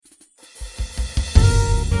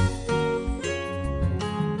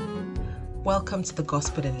Welcome to the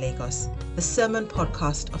Gospel in Lagos, the sermon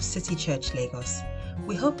podcast of City Church Lagos.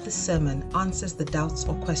 We hope this sermon answers the doubts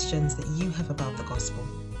or questions that you have about the gospel,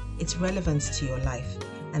 its relevance to your life,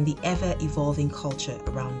 and the ever-evolving culture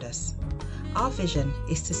around us. Our vision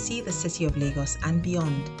is to see the city of Lagos and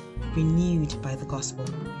beyond renewed by the gospel.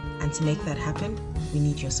 And to make that happen, we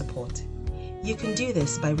need your support. You can do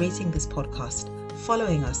this by rating this podcast,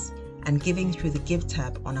 following us, and giving through the Give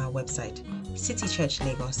tab on our website,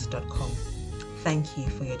 citychurchlagos.com. Thank you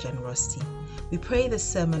for your generosity. We pray this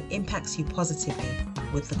sermon impacts you positively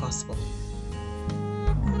with the gospel.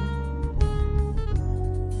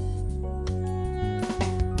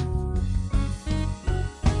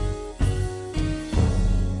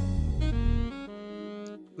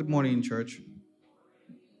 Good morning, church.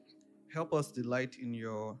 Help us delight in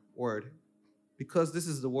your word. Because this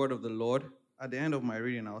is the word of the Lord, at the end of my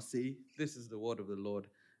reading, I'll say, this is the word of the Lord.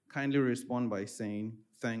 Kindly respond by saying,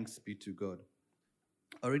 thanks be to God.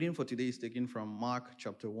 Our reading for today is taken from Mark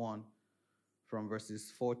chapter 1, from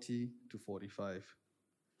verses 40 to 45.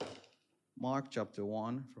 Mark chapter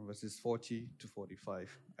 1, from verses 40 to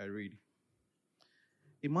 45. I read.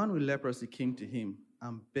 A man with leprosy came to him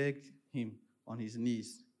and begged him on his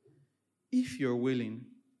knees, "If you're willing,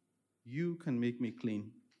 you can make me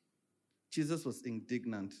clean." Jesus was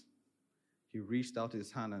indignant. He reached out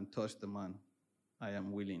his hand and touched the man. "I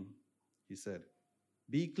am willing," he said.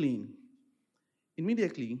 "Be clean."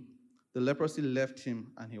 Immediately, the leprosy left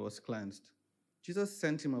him and he was cleansed. Jesus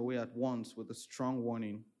sent him away at once with a strong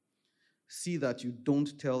warning. "See that you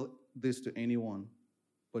don't tell this to anyone,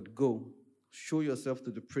 but go, show yourself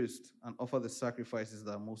to the priest and offer the sacrifices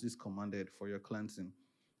that Moses commanded for your cleansing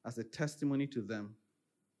as a testimony to them."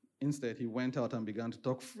 Instead, he went out and began to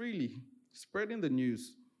talk freely, spreading the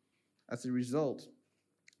news. As a result,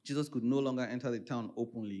 Jesus could no longer enter the town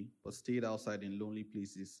openly, but stayed outside in lonely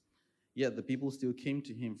places. Yet the people still came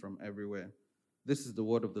to him from everywhere. This is the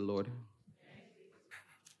word of the Lord.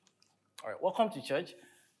 All right, welcome to church.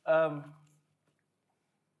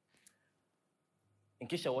 In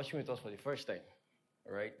case you're watching with us for the first time,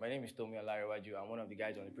 all right, my name is Tomisin Olanrewaju. I'm one of the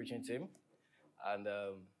guys on the preaching team. And,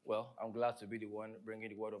 I'm glad to be the one bringing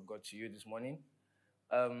the word of God to you this morning.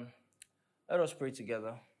 Let us pray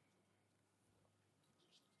together.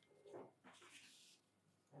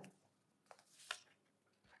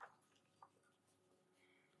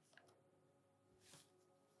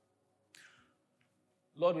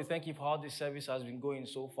 Lord, we thank you for how this service has been going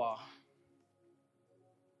so far.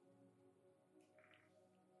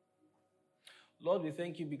 Lord, we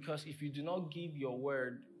thank you because if you do not give your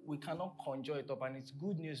word, we cannot conjure it up. And it's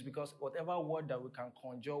good news because whatever word that we can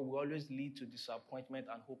conjure will always lead to disappointment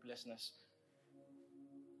and hopelessness.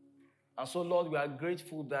 And so, Lord, we are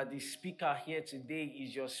grateful that the speaker here today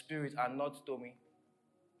is your spirit and not Tommy.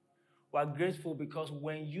 We are grateful because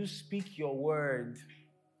when you speak your word,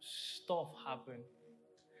 stuff happens.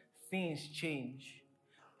 Things change.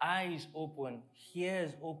 Eyes open,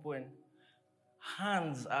 ears open,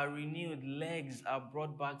 hands are renewed, legs are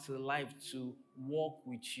brought back to life to walk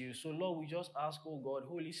with you. So, Lord, we just ask, oh God,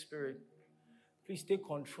 Holy Spirit, please take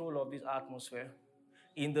control of this atmosphere.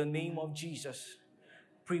 In the name of Jesus,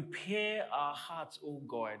 prepare our hearts, oh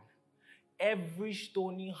God. Every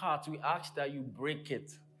stony heart, we ask that you break it.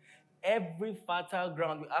 Every fertile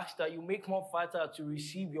ground, we ask that you make more fertile to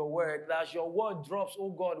receive your word. That as your word drops, oh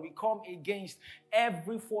God, we come against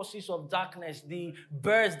every forces of darkness, the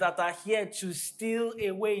birds that are here to steal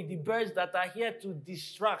away, the birds that are here to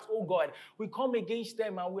distract, oh God. We come against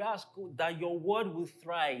them and we ask that your word will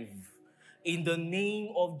thrive in the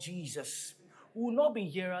name of Jesus. We will not be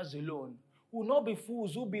hearers alone. We will not be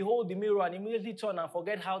fools who behold the mirror and immediately turn and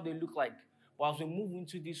forget how they look like. But as we move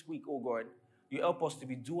into this week, oh God, you help us to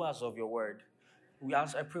be doers of your word.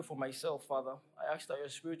 I pray for myself, Father. I ask that your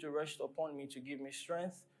spirit will rest upon me to give me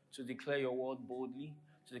strength to declare your word boldly,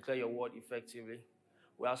 to declare your word effectively.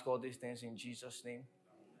 We ask all these things in Jesus' name.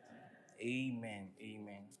 Amen.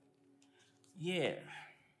 Amen. Yeah.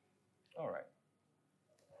 All right.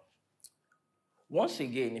 Once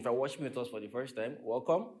again, if you're watching with us for the first time,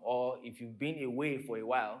 welcome. Or if you've been away for a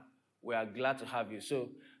while, we are glad to have you. So,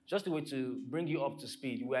 just a way to bring you up to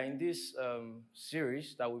speed, we are in this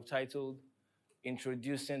series that we've titled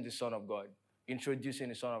Introducing the Son of God. Introducing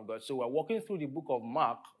the Son of God. So we're walking through the book of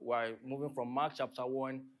Mark. We're moving from Mark chapter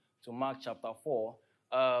 1 to Mark chapter 4.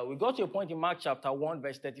 We got to a point in Mark chapter 1,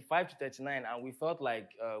 verse 35 to 39, and we felt like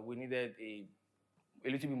we needed a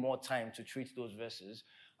little bit more time to treat those verses.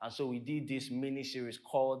 And so we did this mini-series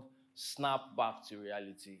called Snap Back to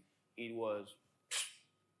Reality. It was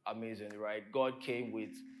amazing, right? God came with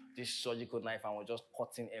this surgical knife and was just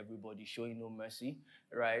cutting everybody, showing no mercy,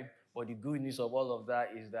 right? But the good news of all of that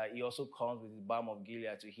is that he also comes with the balm of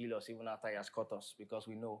Gilead to heal us even after he has cut us, because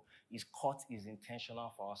we know his cut is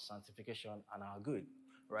intentional for our sanctification and our good,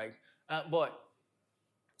 right? But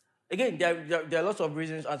again, there are lots of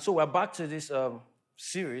reasons. And so we're back to this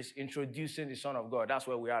series, Introducing the Son of God. That's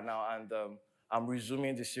where we are now. And I'm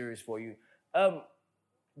resuming the series for you.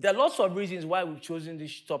 There are lots of reasons why we've chosen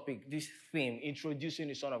this topic, this theme, Introducing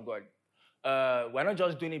the Son of God. We're not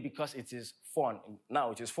just doing it because it is fun.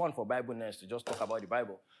 Now, it is fun for Bible nerds to just talk about the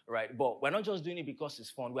Bible, right? But we're not just doing it because it's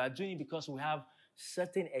fun. We are doing it because we have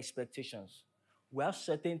certain expectations. We have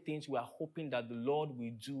certain things we are hoping that the Lord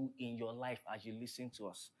will do in your life as you listen to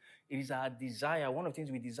us. It is our desire. One of the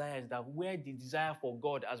things we desire is that where the desire for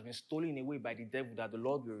God has been stolen away by the devil, that the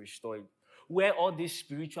Lord will restore it. Where all this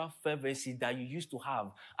spiritual fervency that you used to have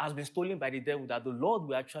has been stolen by the devil, that the Lord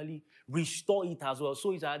will actually restore it as well.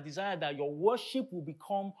 So it's our desire that your worship will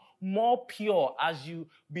become more pure as you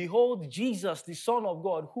behold Jesus, the Son of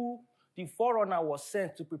God, who the forerunner was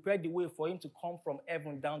sent to prepare the way for him to come from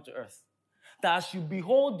heaven down to earth. That as you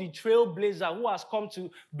behold the trailblazer who has come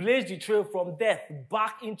to blaze the trail from death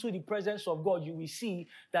back into the presence of God, you will see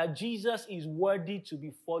that Jesus is worthy to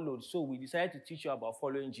be followed. So we decided to teach you about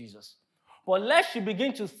following Jesus. But lest you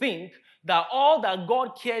begin to think that all that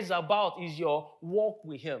God cares about is your walk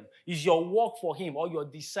with him, is your walk for him, or your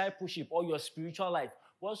discipleship, or your spiritual life.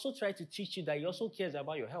 We also try to teach you that he also cares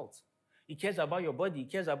about your health. He cares about your body. He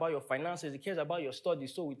cares about your finances. He cares about your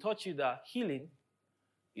studies. So we taught you that healing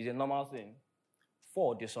is a normal thing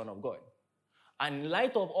for the Son of God. And in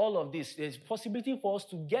light of all of this, there's possibility for us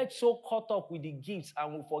to get so caught up with the gifts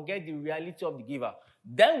and we forget the reality of the giver.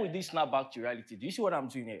 Then we snap back to reality. Do you see what I'm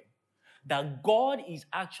doing here? That God is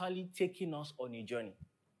actually taking us on a journey.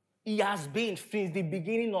 He has been since the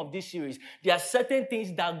beginning of this series. There are certain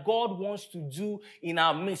things that God wants to do in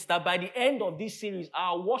our midst, that by the end of this series,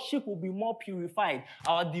 our worship will be more purified.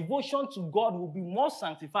 Our devotion to God will be more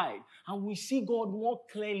sanctified. And we see God more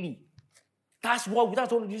clearly. That's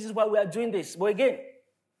this is why we are doing this. But again,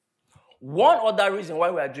 one other reason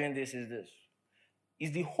why we are doing this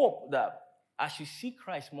is the hope that as you see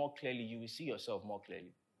Christ more clearly, you will see yourself more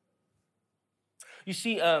clearly. You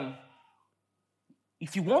see,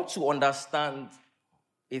 if you want to understand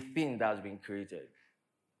a thing that has been created,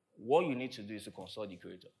 what you need to do is to consult the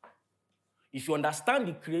Creator. If you understand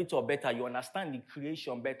the Creator better, you understand the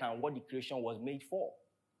creation better and what the creation was made for.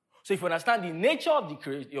 So if you understand the nature of the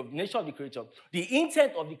Creator, the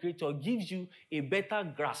intent of the Creator gives you a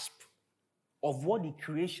better grasp of what the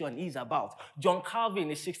creation is about. John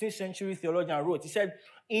Calvin, a 16th century theologian, wrote, he said,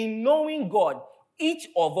 in knowing God, each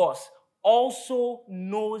of us also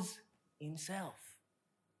knows himself.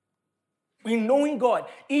 In knowing God,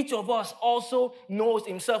 each of us also knows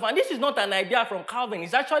himself. And this is not an idea from Calvin.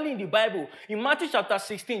 It's actually in the Bible. In Matthew chapter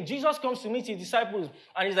 16, Jesus comes to meet his disciples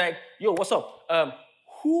and he's like, yo, what's up?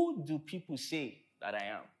 Who do people say that I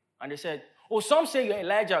am? And they said, oh, some say you're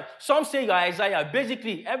Elijah. Some say you're Isaiah.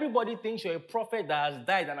 Basically, everybody thinks you're a prophet that has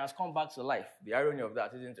died and has come back to life. The irony of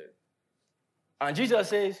that, isn't it? And Jesus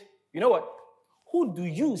says, you know what? Who do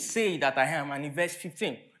you say that I am? And in verse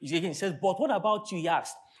 15, he says, but what about you, he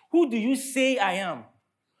asked. Who do you say I am?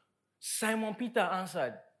 Simon Peter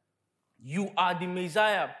answered, you are the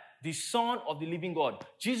Messiah, the Son of the living God.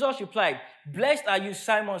 Jesus replied, blessed are you,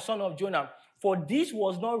 Simon, son of Jonah, for this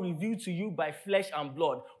was not revealed to you by flesh and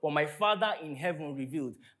blood, but my Father in heaven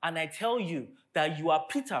revealed. And I tell you that you are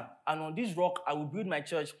Peter, and on this rock I will build my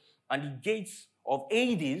church, and the gates of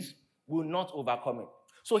Hades will not overcome it.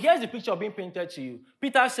 So here's the picture being painted to you.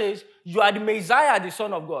 Peter says, you are the Messiah, the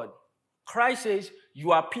Son of God. Christ says,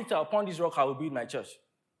 you are Peter, upon this rock I will build my church.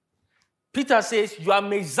 Peter says, you are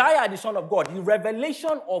Messiah, the Son of God. The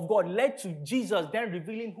revelation of God led to Jesus then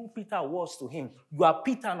revealing who Peter was to him. You are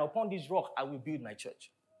Peter, and upon this rock I will build my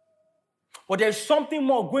church. But there's something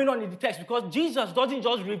more going on in the text, because Jesus doesn't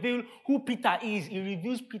just reveal who Peter is, he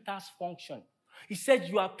reveals Peter's function. He said,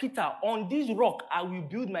 you are Peter, on this rock I will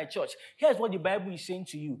build my church. Here's what the Bible is saying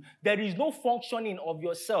to you. There is no functioning of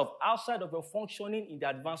yourself outside of your functioning in the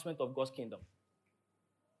advancement of God's kingdom.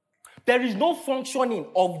 There is no functioning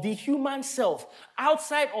of the human self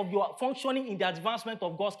outside of your functioning in the advancement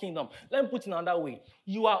of God's kingdom. Let me put it another way.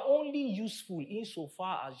 You are only useful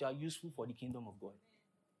insofar as you are useful for the kingdom of God.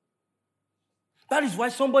 That is why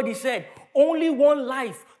somebody said, only one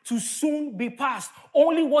life to soon be passed.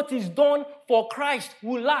 Only what is done for Christ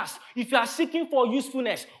will last. If you are seeking for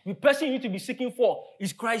usefulness, the person you need to be seeking for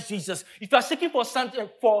is Christ Jesus. If you are seeking for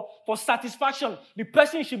satisfaction, the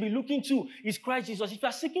person you should be looking to is Christ Jesus. If you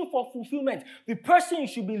are seeking for fulfillment, the person you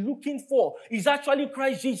should be looking for is actually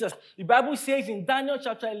Christ Jesus. The Bible says in Daniel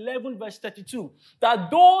chapter 11 verse 32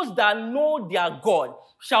 that those that know their God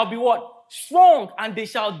shall be what? Strong, and they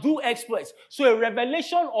shall do exploits. So a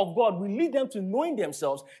revelation of God will lead them to knowing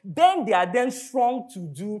themselves. Then they are then strong to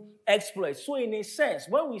do exploits. So in a sense,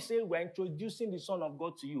 when we say we're introducing the Son of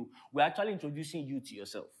God to you, we're actually introducing you to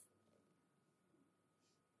yourself.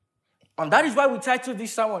 And that is why we titled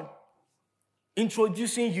this sermon,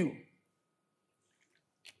 Introducing You.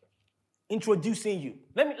 Introducing you.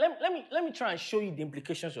 Let me try and show you the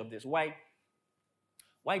implications of this. Why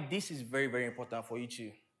this is very, very important for you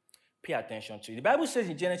to pay attention to. The Bible says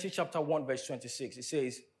in Genesis chapter 1, verse 26, it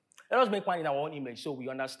says, let us make man in our own image, so we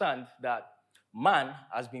understand that man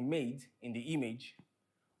has been made in the image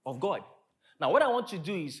of God. Now, what I want to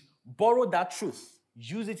do is borrow that truth,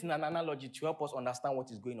 use it in an analogy to help us understand what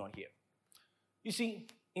is going on here. You see,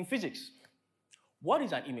 in physics, what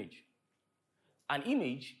is an image? An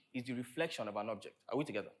image is the reflection of an object. Are we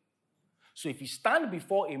together? So if you stand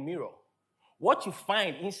before a mirror, what you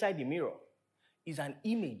find inside the mirror is an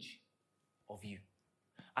image of you,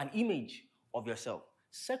 an image of yourself.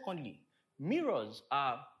 Secondly,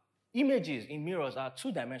 images in mirrors are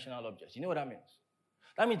two-dimensional objects. You know what that means?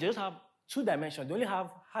 That means they just have two dimensions. They only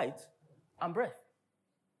have height and breadth.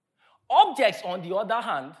 Objects, on the other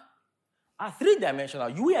hand, are three-dimensional.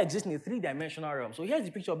 You exist in a three-dimensional realm. So here's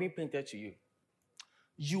the picture being painted to you.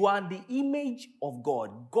 You are the image of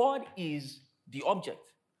God. God is the object.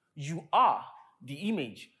 You are the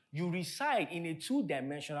image. You reside in a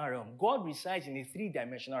two-dimensional realm. God resides in a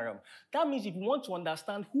three-dimensional realm. That means if you want to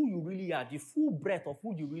understand who you really are, the full breadth of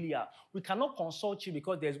who you really are, we cannot consult you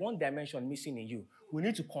because there's one dimension missing in you. We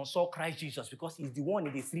need to consult Christ Jesus because he's the one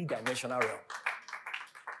in the three-dimensional realm.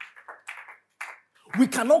 We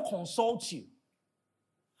cannot consult you.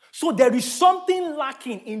 So there is something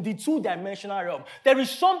lacking in the two-dimensional realm. There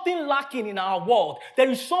is something lacking in our world. There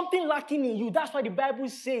is something lacking in you. That's why the Bible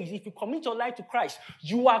says if you commit your life to Christ,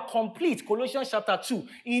 you are complete. Colossians chapter 2.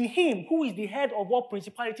 In him, who is the head of all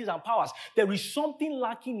principalities and powers, there is something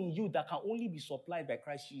lacking in you that can only be supplied by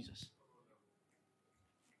Christ Jesus.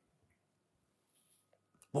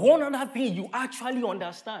 But one other thing you actually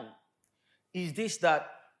understand is this, that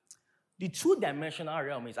the two-dimensional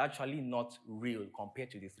realm is actually not real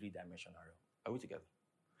compared to the three-dimensional realm. Are we together?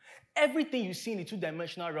 Everything you see in the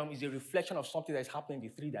two-dimensional realm is a reflection of something that is happening in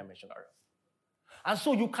the three-dimensional realm. And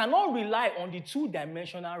so you cannot rely on the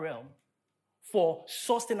two-dimensional realm for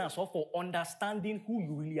sustenance or for understanding who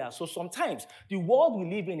you really are. So sometimes the world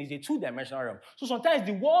we live in is a two-dimensional realm. So sometimes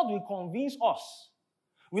the world will convince us.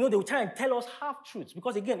 We know they will try and tell us half-truths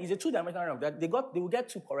because, again, it's a two-dimensional realm. They will get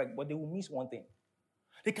two correct, but they will miss one thing.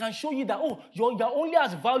 They can show you that, you're only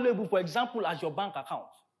as valuable, for example, as your bank account.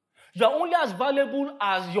 You're only as valuable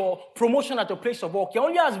as your promotion at your place of work. You're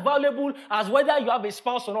only as valuable as whether you have a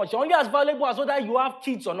spouse or not. You're only as valuable as whether you have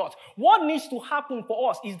kids or not. What needs to happen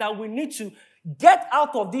for us is that we need to get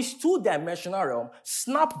out of this two-dimensional realm,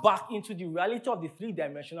 snap back into the reality of the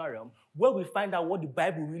three-dimensional realm, where we find out what the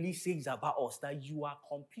Bible really says about us, that you are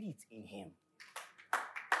complete in him.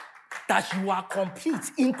 That you are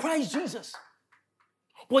complete in Christ Jesus.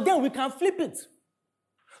 But then we can flip it.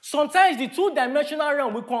 Sometimes the two-dimensional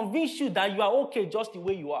realm will convince you that you are okay just the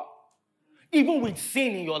way you are, even with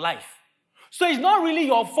sin in your life. So it's not really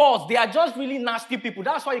your fault. They are just really nasty people.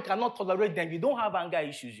 That's why you cannot tolerate them. You don't have anger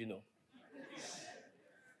issues, you know.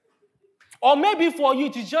 Or maybe for you,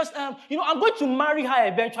 it is just, I'm going to marry her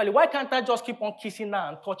eventually. Why can't I just keep on kissing her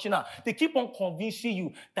and touching her? They keep on convincing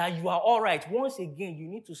you that you are all right. Once again, you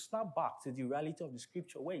need to snap back to the reality of the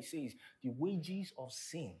scripture where it says the wages of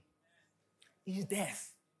sin is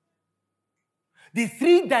death. The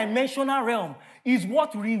three-dimensional realm is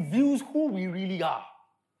what reveals who we really are.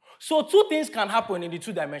 So two things can happen in the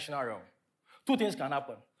two-dimensional realm. Two things can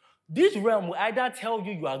happen. This realm will either tell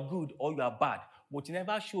you are good or you are bad, but it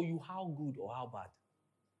never show you how good or how bad.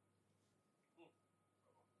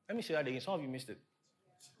 Let me say that again. Some of you missed it.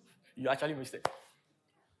 You actually missed it.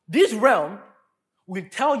 This realm will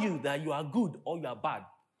tell you that you are good or you are bad,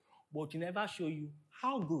 but it never show you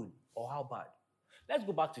how good or how bad. Let's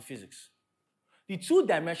go back to physics. The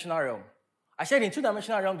two-dimensional realm. I said in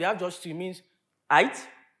two-dimensional realm, they have just two, means height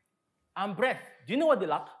and breadth. Do you know what they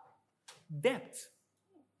lack? Depth.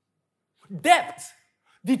 Depth.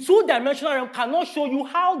 The two-dimensional realm cannot show you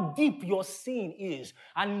how deep your sin is.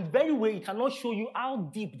 And in the very way, it cannot show you how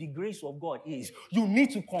deep the grace of God is. You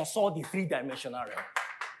need to consult the three-dimensional realm.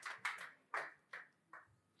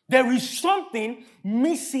 There is something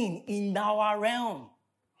missing in our realm.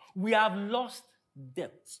 We have lost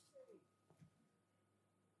depth.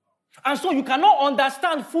 And so you cannot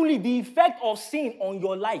understand fully the effect of sin on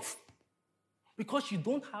your life because you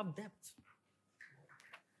don't have depth.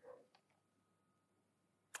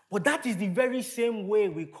 But that is the very same way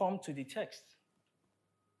we come to the text.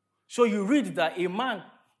 So you read that a man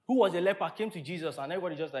who was a leper came to Jesus, and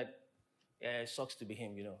everybody just like, yeah, it sucks to be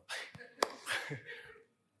him, you know.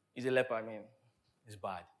 He's a leper, I mean, it's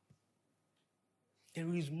bad.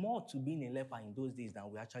 There is more to being a leper in those days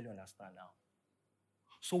than we actually understand now.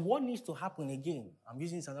 So what needs to happen again, I'm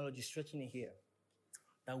using this analogy, stretching it here,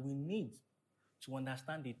 that we need to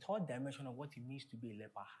understand the third dimension of what it means to be a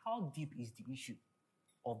leper. How deep is the issue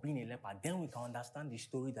of being a leper? Then we can understand the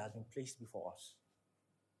story that has been placed before us.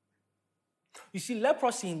 You see,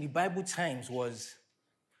 leprosy in the Bible times was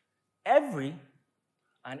every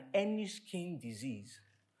and any skin disease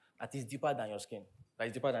that is deeper than your skin, that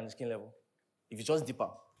is deeper than the skin level. If it's just deeper,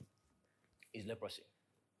 it's leprosy.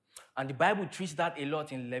 And the Bible treats that a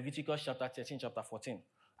lot in Leviticus chapter 13, chapter 14.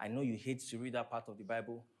 I know you hate to read that part of the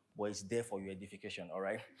Bible, but it's there for your edification, all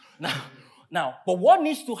right? Now, but what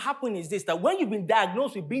needs to happen is this, that when you've been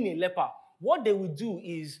diagnosed with being a leper, what they will do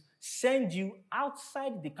is send you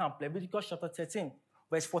outside the camp. Leviticus chapter 13,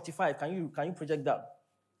 verse 45. Can you project that?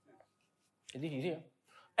 Is it here?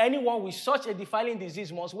 Anyone with such a defiling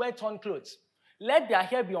disease must wear torn clothes. Let their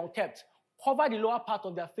hair be unkept. Cover the lower part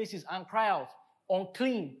of their faces and cry out,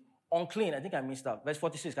 unclean, unclean. I think I missed out. Verse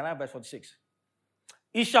 46. Can I have verse 46?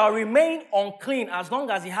 He shall remain unclean as long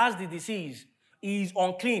as he has the disease. He is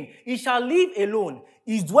unclean. He shall live alone.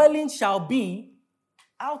 His dwelling shall be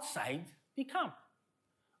outside the camp.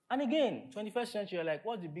 And again, 21st century, you're like,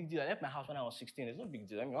 what's the big deal? I left my house when I was 16. There's no big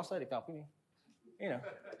deal. I mean, outside the camp, you know,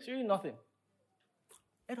 it's really nothing.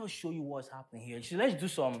 Let us show you what's happening here. So let's do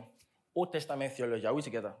some Old Testament theology. Are we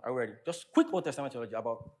together? Are we ready? Just quick Old Testament theology,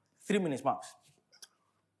 about 3 minutes max.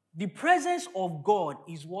 The presence of God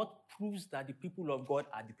is what proves that the people of God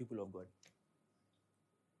are the people of God.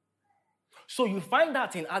 So you find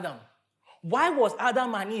that in Adam. Why was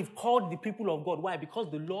Adam and Eve called the people of God? Why? Because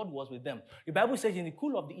the Lord was with them. The Bible says in the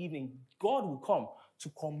cool of the evening, God will come to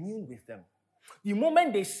commune with them. The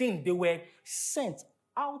moment they sinned, they were sent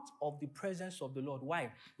out of the presence of the Lord.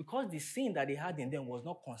 Why? Because the sin that they had in them was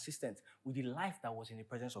not consistent with the life that was in the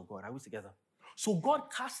presence of God. Are we together? So God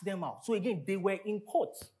cast them out. So again, they were in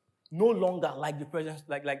quotes, no longer like the presence,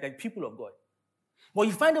 like people of God. But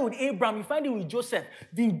you find it with Abraham, you find it with Joseph.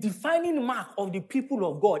 The defining mark of the people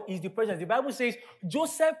of God is the presence. The Bible says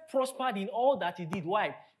Joseph prospered in all that he did.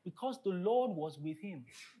 Why? Because the Lord was with him.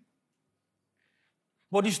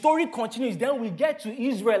 But the story continues. Then we get to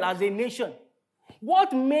Israel as a nation.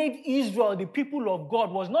 What made Israel the people of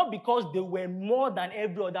God was not because they were more than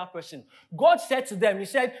every other person. God said to them, he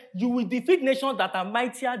said, you will defeat nations that are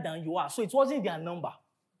mightier than you are. So it wasn't their number.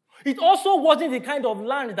 It also wasn't the kind of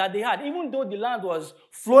land that they had. Even though the land was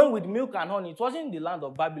flowing with milk and honey, it wasn't the land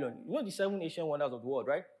of Babylon. You know the 7 ancient wonders of the world,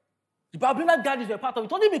 right? The Babylonian guards were part of it.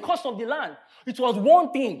 It wasn't because of the land. It was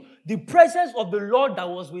one thing, the presence of the Lord that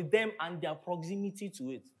was with them and their proximity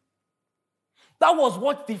to it. That was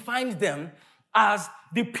what defined them as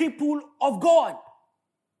the people of God.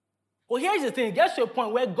 But here's the thing, it gets to a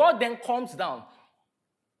point where God then comes down,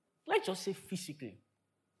 let's just say physically,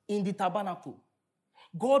 in the tabernacle.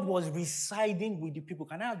 God was residing with the people.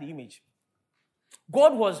 Can I have the image?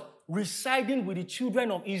 God was residing with the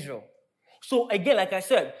children of Israel. So again, like I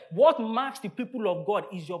said, what marks the people of God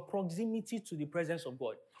is your proximity to the presence of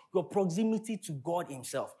God, your proximity to God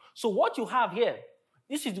himself. So what you have here,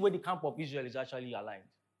 this is the way the camp of Israel is actually aligned.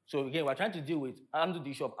 So again, we're trying to deal with under the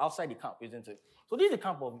issue of outside the camp, isn't it? So this is the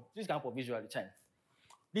camp of Israel at the time.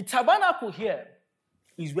 The tabernacle here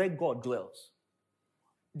is where God dwells.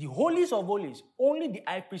 The holiest of holies, only the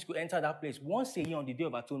high priest could enter that place once a year on the Day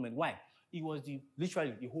of Atonement. Why? He was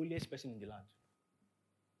literally the holiest person in the land.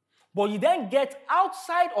 But you then get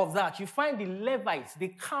outside of that, you find the Levites, they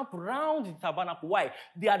camp around the tabernacle. Why?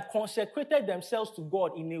 They had consecrated themselves to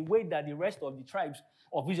God in a way that the rest of the tribes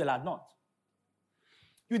of Israel had not.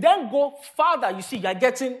 You then go farther, you see, you're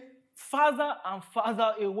getting farther and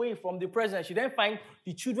farther away from the presence. You then find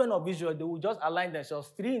the children of Israel, they will just align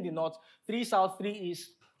themselves, 3 in the north, 3 south, 3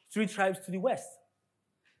 east, 3 tribes to the west.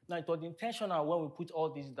 Now, it was intentional when we put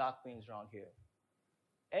all these dark things around here.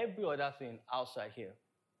 Every other thing outside here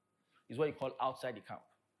is what you call outside the camp.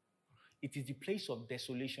 It is the place of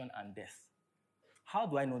desolation and death. How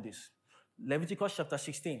do I know this? Leviticus chapter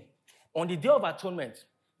 16. On the Day of Atonement,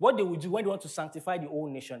 what they will do when they want to sanctify the whole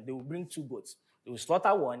nation, they will bring 2 goats. They will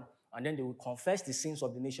slaughter one, and then they will confess the sins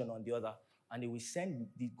of the nation on the other, and they will send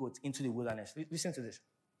the goat into the wilderness. Listen to this.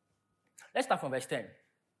 Let's start from verse 10.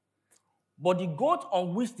 But the goat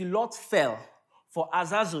on which the Lord fell for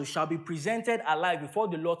Azazel shall be presented alive before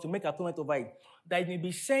the Lord to make atonement over it, that it may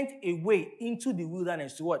be sent away into the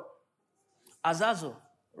wilderness to what? Azazel,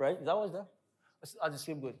 right? Is that what's there? That's the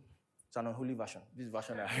same goat. It's an unholy version. This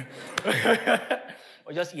version,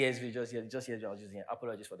 or just ESV, just ESV. I was using it.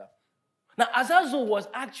 Apologies for that. Now, Azazel was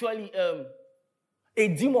actually a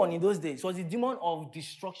demon in those days. It was the demon of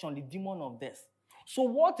destruction, the demon of death. So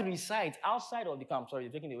what resides outside of the camp, sorry,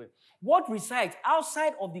 you're taking it away. What resides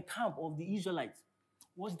outside of the camp of the Israelites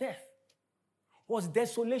was death, was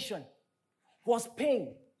desolation, was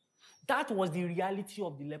pain. That was the reality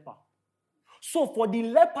of the leper. So for the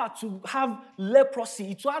leper to have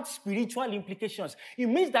leprosy, it had spiritual implications. It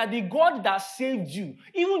means that the God that saved you,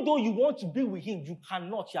 even though you want to be with him, you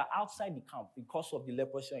cannot. You're outside the camp because of the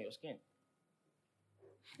leprosy on your skin.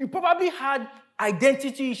 You probably had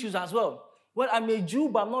identity issues as well. Well, I'm a Jew,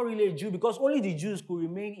 but I'm not really a Jew because only the Jews could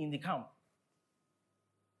remain in the camp.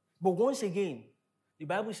 But once again, the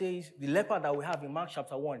Bible says the leper that we have in Mark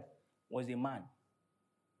chapter 1 was a man.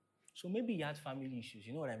 So maybe he had family issues,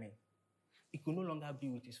 you know what I mean? He could no longer be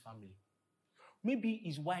with his family. Maybe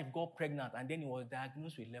his wife got pregnant and then he was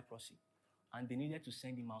diagnosed with leprosy. And they needed to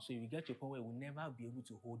send him out. So he will get to a point where he will never be able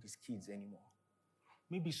to hold his kids anymore.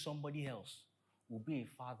 Maybe somebody else will be a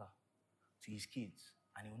father to his kids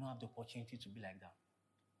and he will not have the opportunity to be like that.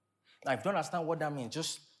 Now, if you don't understand what that means,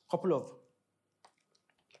 just a couple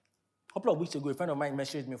of weeks ago, a friend of mine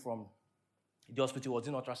messaged me from the hospital. He was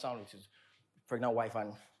in ultrasound with his pregnant wife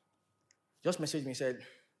and just messaged me and said,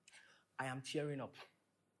 I am tearing up.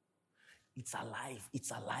 It's alive.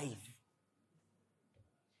 It's alive.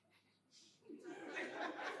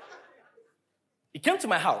 He came to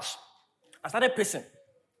my house and started pacing.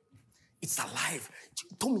 It's alive.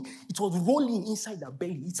 He told me it was rolling inside the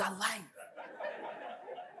belly. It's alive.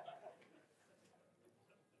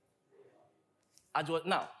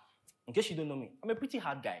 Now, in case you don't know me, I'm a pretty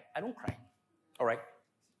hard guy. I don't cry. All right?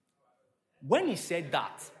 When he said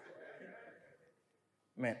that,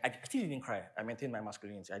 man, I still didn't cry. I maintained my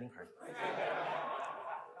masculinity. I didn't cry.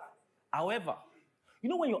 However, you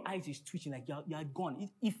know when your eyes is twitching, like you're gone.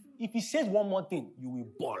 If he says one more thing, you will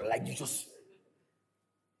bawl. Like you just...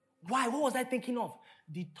 Why? What was I thinking of?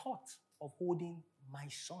 The thought of holding my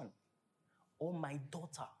son or my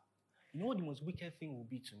daughter. You know what the most wicked thing would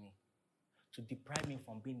be to me? To deprive me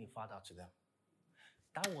from being a father to them.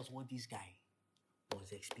 That was what this guy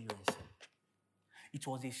was experiencing. It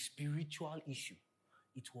was a spiritual issue.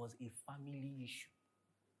 It was a family issue.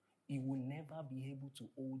 He will never be able to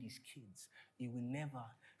hold his kids. He will never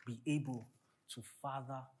be able to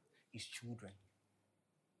father his children.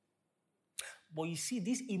 But you see,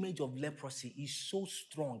 this image of leprosy is so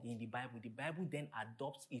strong in the Bible. The Bible then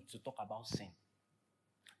adopts it to talk about sin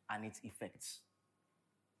and its effects.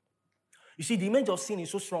 You see, the image of sin is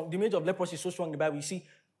so strong. The image of leprosy is so strong in the Bible. You see,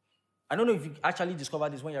 I don't know if you actually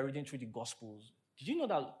discovered this when you're reading through the Gospels. Did you know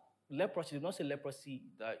that leprosy, they don't say leprosy,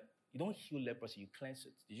 that you don't heal leprosy, you cleanse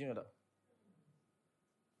it. Did you know that?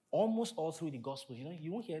 Almost all through the Gospels,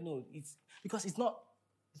 you won't hear, no, it's because it's not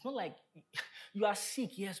like you are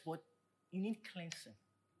sick, yes, but you need cleansing.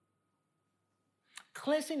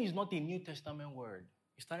 Cleansing is not a New Testament word.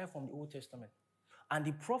 It started from the Old Testament. And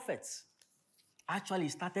the prophets actually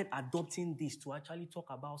started adopting this to actually talk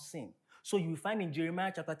about sin. So you will find in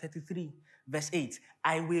Jeremiah chapter 33, verse 8,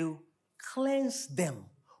 I will cleanse them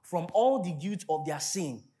from all the guilt of their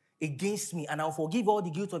sin against me, and I'll forgive all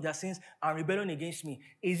the guilt of their sins and rebellion against me.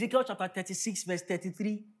 Ezekiel chapter 36, verse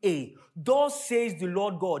 33a, thus says the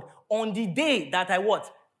Lord God, on the day that I what?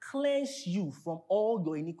 Cleanse you from all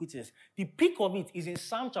your iniquities. The peak of it is in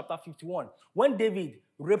Psalm chapter 51, when David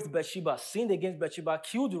raped Bathsheba, sinned against Bathsheba,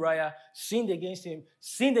 killed Uriah, sinned against him,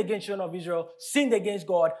 sinned against the children of Israel, sinned against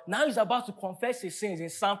God. Now he's about to confess his sins in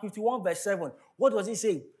Psalm 51, verse 7. What does he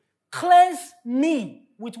say? Cleanse me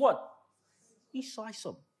with what?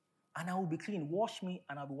 Hyssop, and I will be clean. Wash me,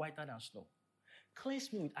 and I'll be whiter than snow.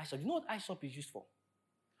 Cleanse me with hyssop. You know what hyssop is used for?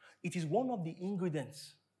 It is one of the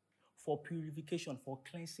ingredients for purification, for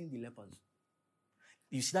cleansing the lepers.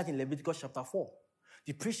 You see that in Leviticus chapter 4.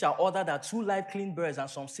 The priest shall order that 2 live clean birds and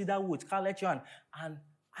some cedar wood, scarlet yarn, and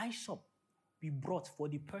hyssop be brought for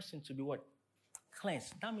the person to be what?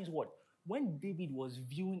 Cleansed. That means what? When David was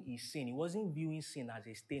viewing his sin, he wasn't viewing sin as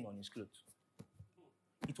a stain on his clothes.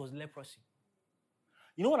 It was leprosy.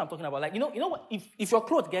 You know what I'm talking about? Like, you know what? If your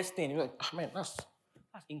clothes get stained, you're like, oh, man,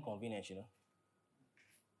 That's inconvenient,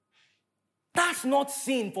 That's not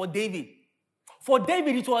sin for David. For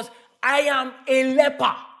David, it was, I am a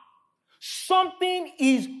leper. Something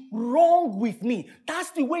is wrong with me.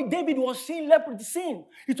 That's the way David was seeing sin.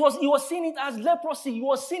 He was seeing it as leprosy. He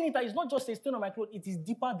was seeing it as it's not just a stain on my clothes. It is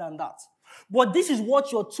deeper than that. But this is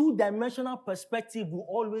what your two-dimensional perspective will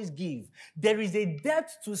always give. There is a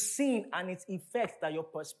depth to sin and its effects that your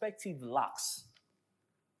perspective lacks.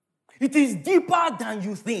 It is deeper than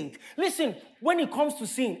you think. Listen, when it comes to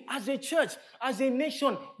sin, as a church, as a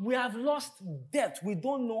nation, we have lost depth. We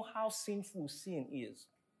don't know how sinful sin is.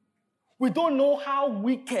 We don't know how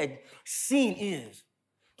wicked sin is.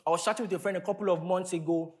 I was chatting with a friend a couple of months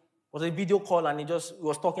ago. It was a video call, and he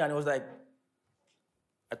was talking, and he was like,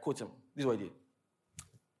 I quote him. This is what he did.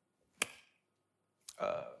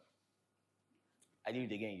 I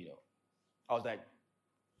did it again, I was like,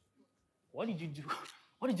 what did you do?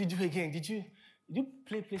 What did you do again? Did you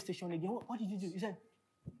play PlayStation again? What did you do? He said,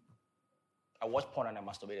 I watched porn and I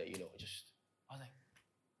masturbated, I was like,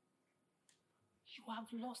 you have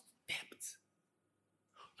lost depth.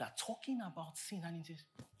 You are talking about sin and it is,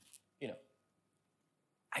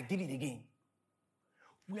 I did it again.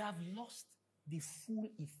 We have lost the full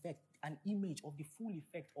effect, an image of the full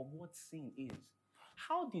effect of what sin is.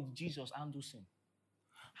 How did Jesus handle sin?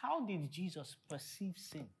 How did Jesus perceive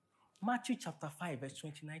sin? Matthew chapter 5, verse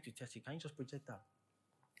 29 to 30. Can you just project that?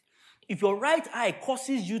 If your right eye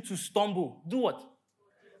causes you to stumble, do what?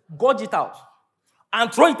 Gouge it out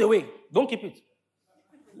and throw it away. Don't keep it.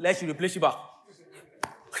 Lest you replace it back.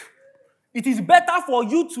 It is better for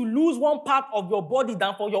you to lose one part of your body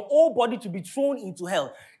than for your whole body to be thrown into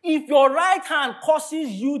hell. If your right hand causes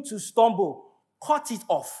you to stumble, cut it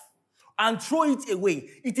off and throw it away.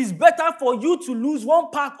 It is better for you to lose one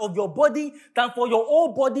part of your body than for your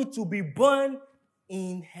whole body to be burned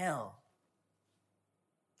in hell.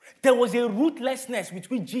 There was a ruthlessness with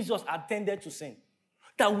which Jesus attended to sin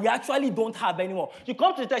that we actually don't have anymore. You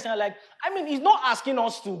come to the text and you're like, he's not asking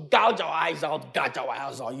us to gouge our eyes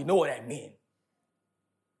out, you know what I mean.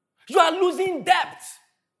 You are losing depth.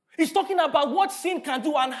 He's talking about what sin can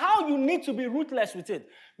do and how you need to be ruthless with it.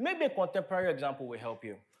 Maybe a contemporary example will help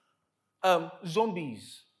you.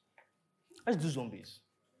 Zombies. Let's do zombies.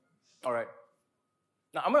 All right.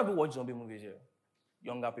 Now, I'm going to watch zombie movies here.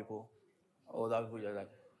 Younger people, older people, just like...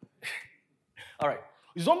 All right.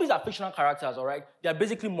 Zombies are fictional characters, all right? They are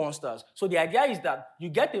basically monsters. So the idea is that you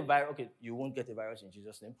get a virus. Okay, you won't get a virus in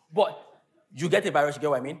Jesus' name. But you get a virus, you get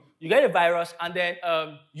what I mean? You get a virus, and then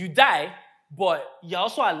you die, but you're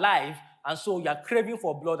also alive, and so you're craving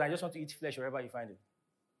for blood, and you just want to eat flesh wherever you find it.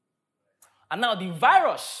 And now the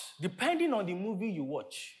virus, depending on the movie you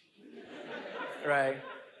watch, right,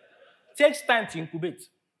 takes time to incubate.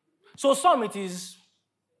 So some it is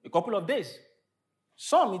a couple of days.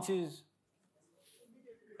 Some it is...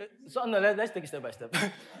 let's take it step by step.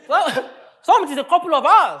 Some it is a couple of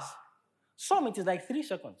hours. Some it is like 3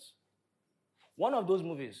 seconds. One of those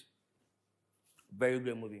movies, very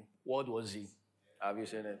great movie, World War Z. Have you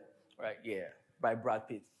seen it? Right, yeah, by Brad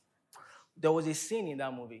Pitt. There was a scene in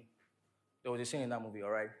that movie, all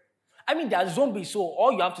right? They are zombies, so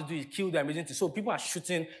all you have to do is kill them, isn't it? So people are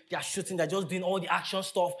shooting, they're just doing all the action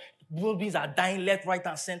stuff. Zombies are dying left, right,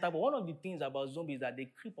 and center. But one of the things about zombies is that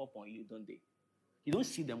they creep up on you, don't they? You don't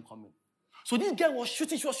see them coming. So this girl was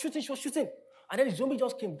shooting. And then the zombie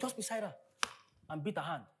just came just beside her and beat her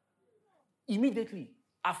hand. Immediately,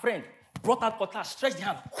 a friend brought out cutlass, stretched the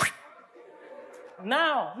hand.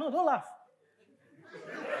 Now, no, don't laugh.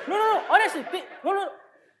 No, honestly, no.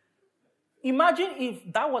 Imagine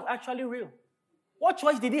if that was actually real. What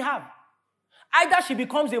choice did he have? Either she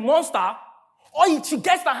becomes a monster or she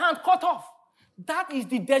gets her hand cut off. That is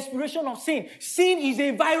the desperation of sin. Sin is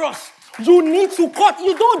a virus. You need to cut.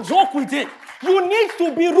 You don't joke with it. You need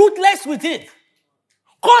to be ruthless with it.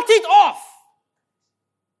 Cut it off.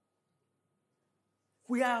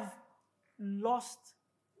 We have lost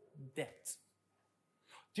depth.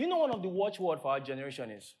 Do you know one of the watchwords for our generation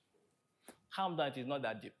is? Calm down, it is not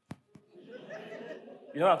that deep.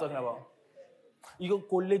 You know what I'm talking about? You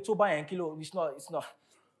go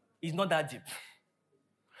it's not that deep.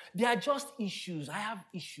 They are just issues. I have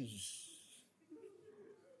issues.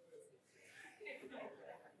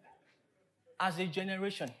 As a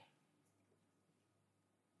generation,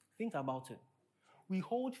 think about it. We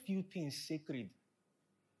hold few things sacred.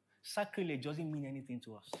 Sacrilege doesn't mean anything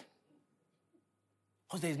to us.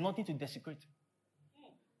 Because there is nothing to desecrate.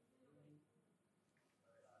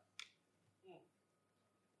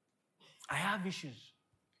 I have issues.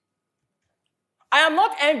 I am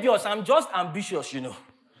not envious. I'm just ambitious,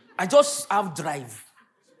 I just have drive.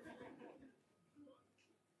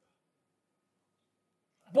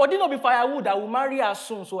 Body not be firewood. I will marry her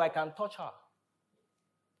soon so I can touch her.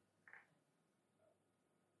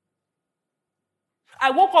 I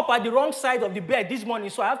woke up at the wrong side of the bed this morning,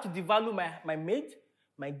 so I have to devalue my maid,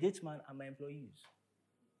 my gate man, and my employees.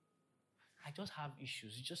 I just have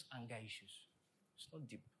issues. It's just anger issues. It's not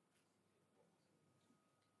deep.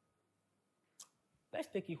 Let's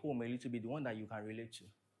take it home a little bit, the one that you can relate to.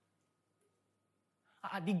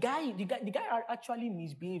 The guy actually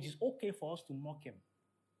misbehaves. It's okay for us to mock him.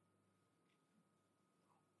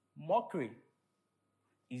 Mockery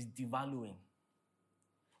is devaluing.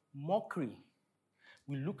 Mockery,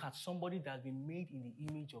 we look at somebody that has been made in the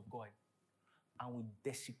image of God and we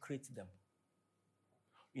desecrate them.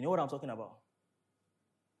 You know what I'm talking about?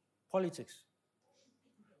 Politics.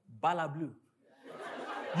 Bala blue.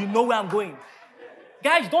 You know where I'm going.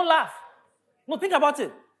 Guys, don't laugh. No, think about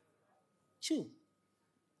it. Chill.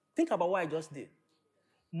 Think about what I just did.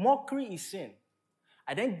 Mockery is sin.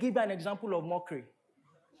 I then gave you an example of mockery.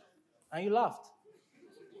 And you laughed.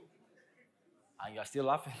 And you are still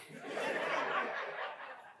laughing.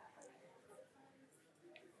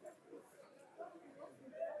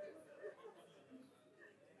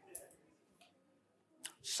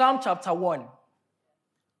 Psalm chapter 1.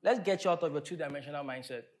 Let's get you out of your two-dimensional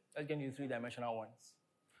mindset. Let's get into three-dimensional ones.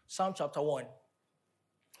 Psalm chapter 1.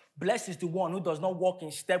 Blessed is the one who does not walk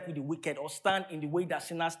in step with the wicked, or stand in the way that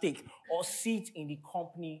sinners take, or sit in the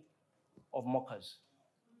company of mockers.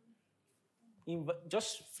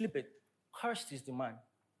 Just flip it. Cursed is the man.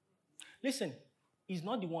 Listen, he's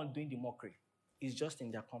not the one doing the mockery. He's just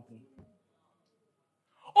in their company.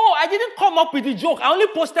 Oh, I didn't come up with the joke. I only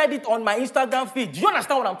posted it on my Instagram feed. Do you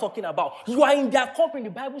understand what I'm talking about? You are in their company.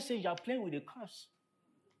 The Bible says you are playing with a curse.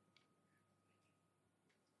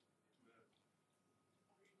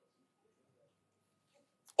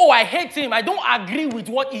 Oh, I hate him. I don't agree with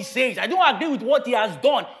what he says. I don't agree with what he has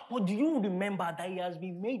done. But do you remember that he has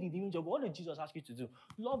been made in the image of God? What did Jesus ask you to do?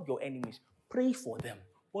 Love your enemies. Pray for them.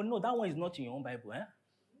 But no, that one is not in your own Bible.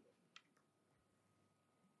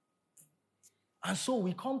 And so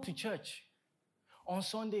we come to church on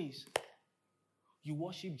Sundays. You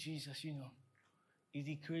worship Jesus, He's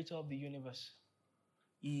the creator of the universe.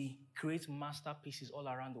 He creates masterpieces all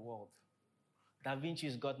around the world. Da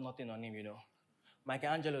Vinci's got nothing on him,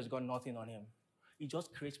 Michelangelo's got nothing on him. He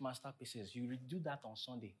just creates masterpieces. You do that on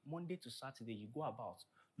Sunday. Monday to Saturday, you go about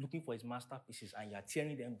looking for his masterpieces and you're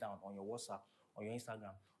tearing them down on your WhatsApp, on your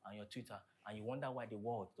Instagram, on your Twitter, and you wonder why the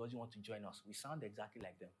world doesn't want to join us. We sound exactly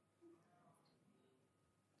like them.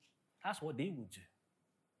 That's what they would do.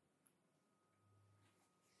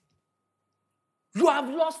 You have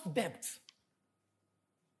lost depth.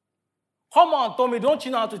 Come on, Tommy, don't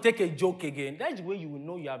you know how to take a joke again? That's the way you will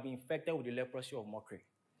know you have been infected with the leprosy of mockery.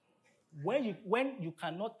 When you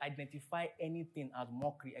cannot identify anything as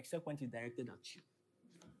mockery except when it's directed at you,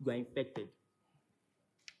 you are infected.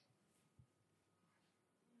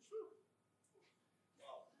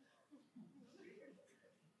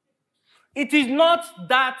 It is not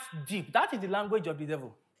that deep. That is the language of the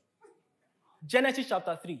devil. Genesis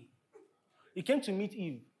chapter 3. He came to meet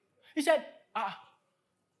Eve. He said,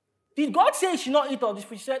 did God say you should not eat of this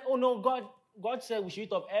fruit? She said, oh no, God said we should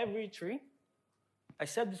eat of every tree.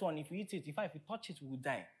 Except this one, if we eat it, if we touch it, we will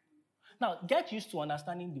die. Now, get used to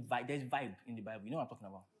understanding the vibe. There's vibe in the Bible. You know what I'm talking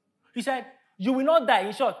about? He said, you will not die.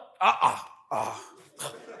 In short,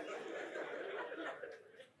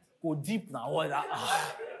 Go deep now. What?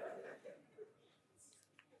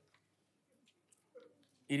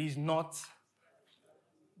 It is not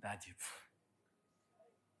that deep.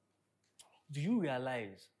 Do you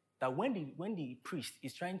realize that when the priest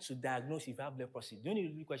is trying to diagnose if you have leprosy, the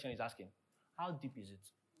only question he's asking, how deep is it?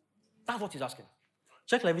 That's what he's asking.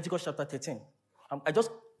 Check Leviticus chapter 13. I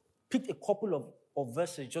just picked a couple of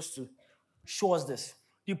verses just to show us this.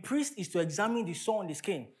 The priest is to examine the sore on the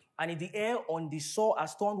skin, and if the hair on the sore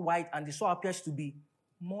has turned white and the sore appears to be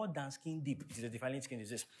more than skin deep, it is a defiling skin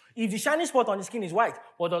disease. If the shining spot on the skin is white,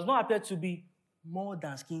 but does not appear to be more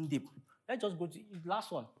than skin deep, let's just go to the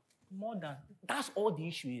last one. More than, that's all the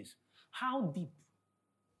issue is. How deep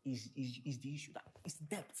is the issue? It's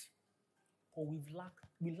depth. Or we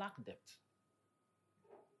lack depth.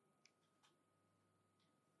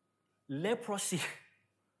 Leprosy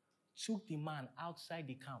took the man outside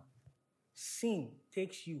the camp. Sin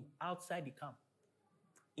takes you outside the camp.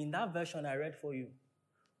 In that version I read for you,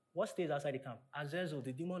 what stays outside the camp? Azazel,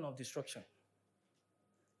 the demon of destruction.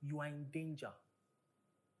 You are in danger.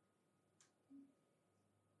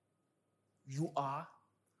 You are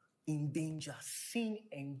in danger. Sin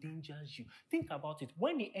endangers you. Think about it.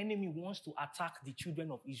 When the enemy wants to attack the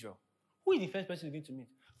children of Israel, who is the first person you're going to meet?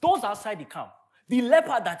 Those outside the camp. The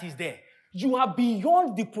leper that is there. You are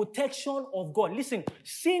beyond the protection of God. Listen,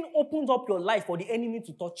 sin opens up your life for the enemy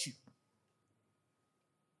to touch you.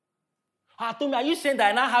 Tomi, are you saying that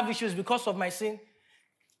I now have issues because of my sin?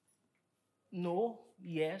 No,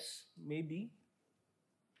 yes, maybe.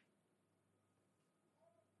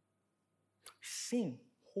 Sin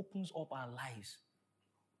opens up our lives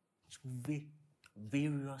to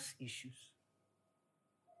various issues.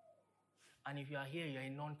 And if you are here, you're a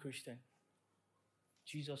non-Christian,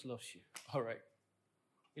 Jesus loves you. All right.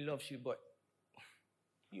 He loves you, but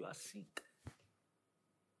you are sick.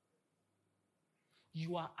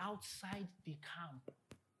 You are outside the camp.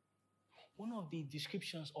 One of the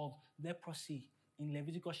descriptions of leprosy in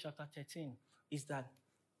Leviticus chapter 13 is that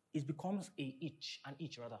it becomes an itch.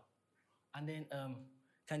 And then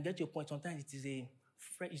can get to a point, sometimes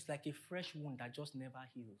it's like a fresh wound that just never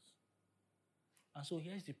heals. And so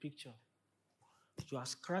here's the picture. You are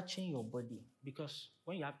scratching your body because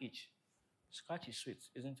when you have itch, scratch is sweet,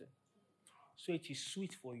 isn't it? So it is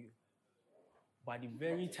sweet for you. By the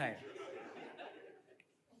very time,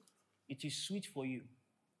 it is sweet for you.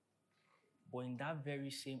 But in that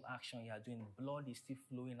very same action you are doing, blood is still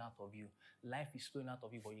flowing out of you. Life is flowing out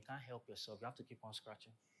of you, but you can't help yourself. You have to keep on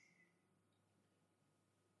scratching.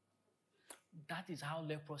 That is how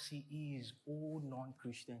leprosy is, oh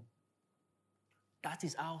non-Christian. That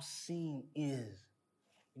is how sin is.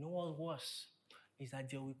 You know what's worse? Is that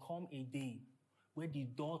there will come a day where the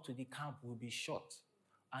door to the camp will be shut,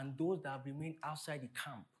 and those that remain outside the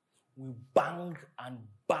camp will bang and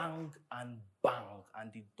bang and bang,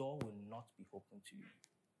 and the door will not be open to you.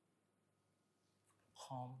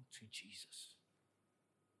 Come to Jesus.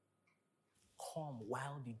 Come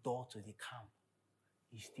while the door to the camp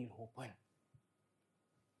is still open.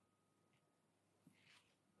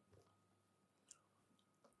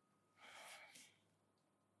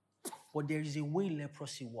 But there is a way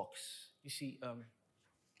leprosy works. You see,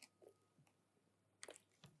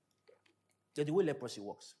 there's the way leprosy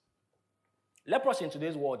works. Leprosy in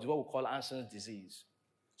today's world is what we call Hansen's disease.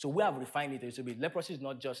 So we have refined it a little bit. Leprosy is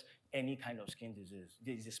not just any kind of skin disease.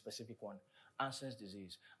 There is a specific one, Hansen's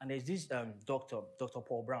disease. And there's this doctor, Dr.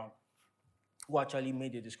 Paul Brown, who actually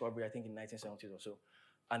made the discovery, I think, in 1970s or so,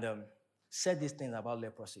 and said this thing about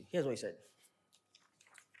leprosy. Here's what he said.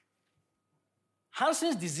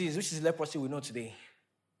 Hansen's disease, which is leprosy we know today,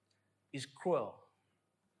 is cruel,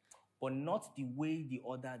 but not the way the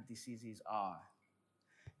other diseases are.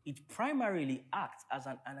 It primarily acts as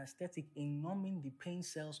an anesthetic in numbing the pain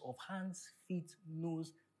cells of hands, feet,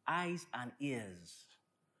 nose, eyes, and ears.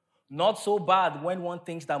 Not so bad when one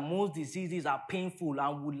thinks that most diseases are painful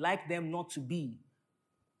and would like them not to be.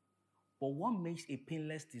 But what makes a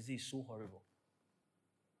painless disease so horrible?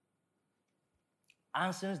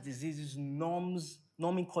 Hansen's disease's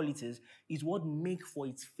numbing qualities is what make for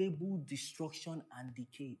its fabled destruction and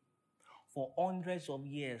decay. For hundreds of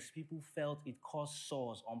years, people felt it caused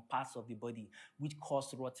sores on parts of the body, which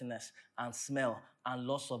caused rottenness and smell and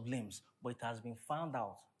loss of limbs. But it has been found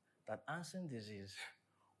out that Hansen's disease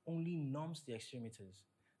only numbs the extremities.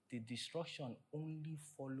 The destruction only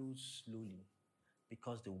follows slowly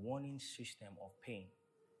because the warning system of pain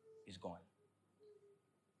is gone.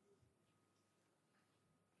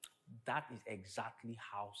 That is exactly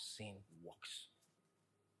how sin works.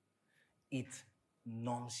 It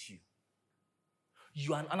numbs you.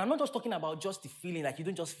 And I'm not just talking about just the feeling, like you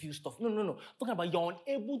don't just feel stuff. No. I'm talking about you're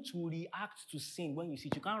unable to react to sin when you see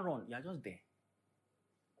it. You can't run. You're just there.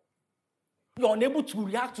 You're unable to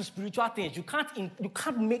react to spiritual things. You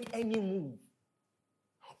can't make any move.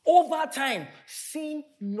 Over time, sin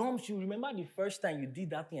numbs you. Remember the first time you did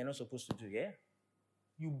that thing you're not supposed to do, yeah?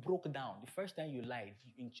 You broke down. The first time you lied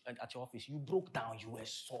at your office, you broke down. You were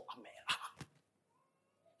so,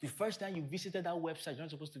 The first time you visited that website you're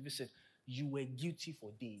not supposed to visit, you were guilty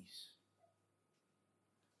for days.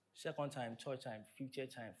 Second time, third time,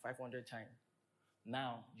 50th time, 500 times.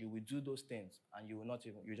 Now, you will do those things and you will not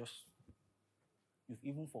even, you've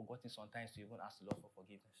even forgotten sometimes to even ask the Lord for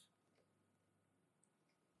forgiveness.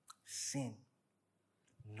 Sin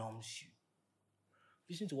numbs you.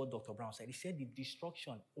 Listen to what Dr. Brown said. He said the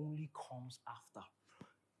destruction only comes after.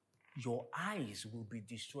 Your eyes will be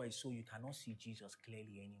destroyed so you cannot see Jesus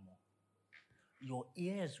clearly anymore. Your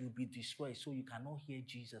ears will be destroyed so you cannot hear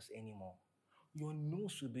Jesus anymore. Your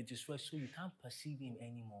nose will be destroyed so you can't perceive him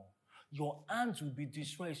anymore. Your hands will be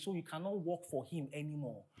destroyed so you cannot walk for him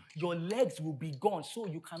anymore. Your legs will be gone so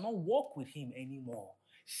you cannot walk with him anymore.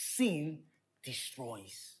 Sin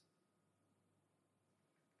destroys.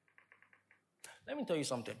 Let me tell you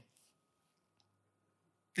something.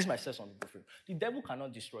 This might say something different. The devil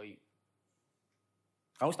cannot destroy you.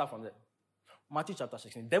 Can we start from there? Matthew chapter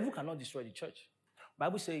 16. The devil cannot destroy the church.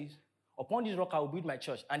 Bible says, upon this rock I will build my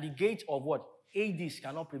church, and the gate of what? Hades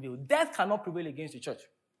cannot prevail. Death cannot prevail against the church.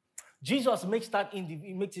 Jesus makes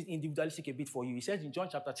it individualistic a bit for you. He says in John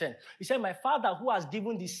chapter 10, he said, my Father who has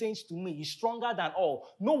given the saints to me is stronger than all.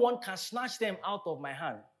 No one can snatch them out of my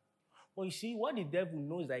hand. But you see, what the devil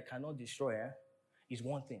knows that he cannot destroy is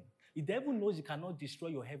one thing. The devil knows he cannot destroy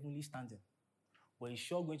your heavenly standing, but he's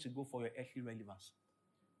sure going to go for your earthly relevance.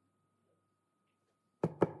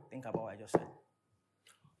 Think about what I just said.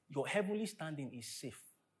 Your heavenly standing is safe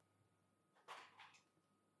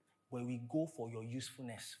when we go for your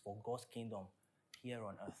usefulness for God's kingdom here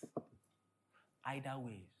on earth. Either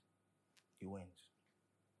way, he wins.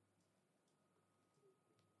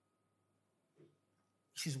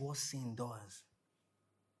 This is what sin does.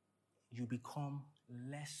 You become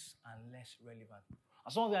less and less relevant.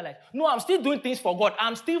 And some of you are like, no, I'm still doing things for God.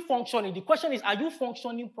 I'm still functioning. The question is, are you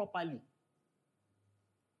functioning properly?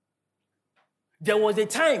 There was a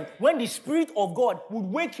time when the Spirit of God would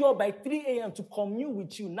wake you up by 3 a.m. to commune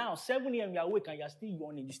with you. Now, 7 a.m. you're awake and you're still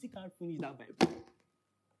yawning. You still can't finish that Bible.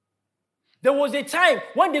 There was a time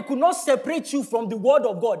when they could not separate you from the Word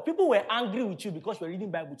of God. People were angry with you because you're reading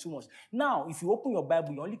Bible too much. Now, if you open your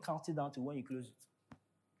Bible, you only count it down to when you close it.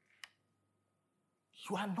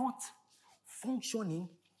 You are not functioning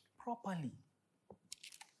properly.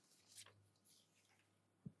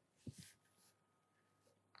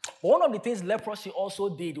 But one of the things leprosy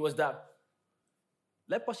also did was that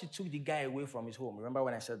leprosy took the guy away from his home. Remember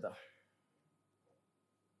when I said that?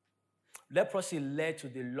 Leprosy led to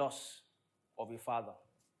the loss of a father.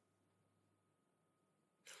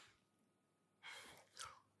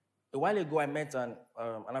 A while ago, I met an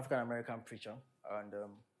African-American preacher, and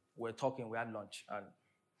we were talking, we had lunch, and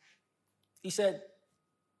he said,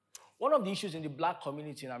 one of the issues in the black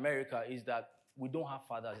community in America is that we don't have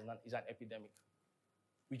fathers. It's an epidemic.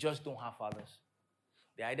 We just don't have fathers.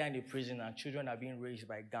 They're either in the prison and children are being raised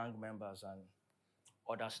by gang members and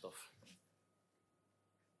other stuff.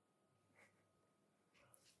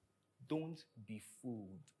 Don't be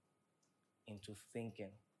fooled into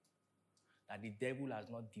thinking that the devil has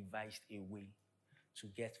not devised a way to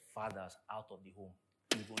get fathers out of the home,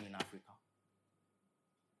 even in Africa.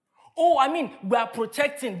 Oh, I mean, we are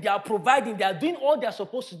protecting, they are providing, they are doing all they are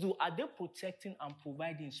supposed to do. Are they protecting and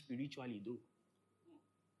providing spiritually, though?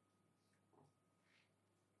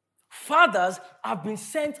 Fathers have been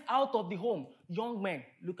sent out of the home. Young men,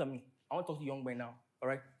 look at me. I want to talk to young men now, all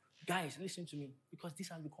right? Guys, listen to me, because this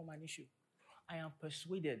has become an issue. I am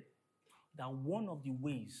persuaded that one of the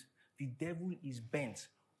ways the devil is bent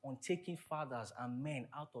on taking fathers and men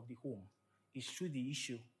out of the home is through the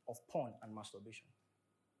issue of porn and masturbation.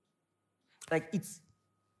 Like, it's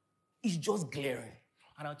just glaring.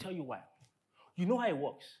 And I'll tell you why. You know how it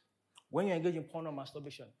works. When you engage in porn or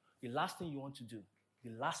masturbation, the last thing you want to do, the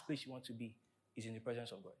last place you want to be, is in the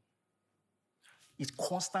presence of God. It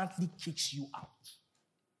constantly kicks you out.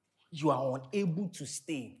 You are unable to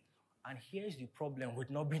stay. And here's the problem with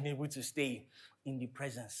not being able to stay in the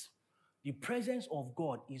presence. The presence of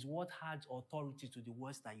God is what adds authority to the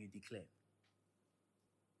words that you declare.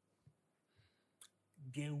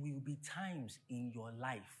 There will be times in your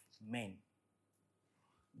life, men.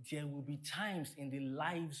 There will be times in the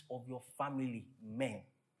lives of your family, men,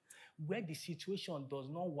 where the situation does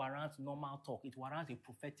not warrant normal talk. It warrants a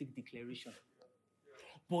prophetic declaration.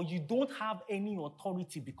 But you don't have any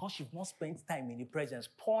authority because you've not spent time in the presence.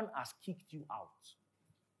 Porn has kicked you out.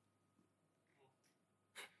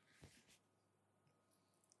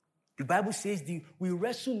 The Bible says we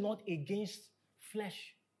wrestle not against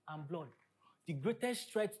flesh and blood. The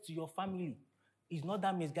greatest threat to your family is not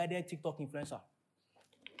that misguided TikTok influencer.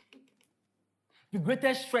 The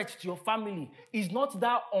greatest threat to your family is not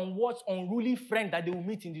that unruly friend that they will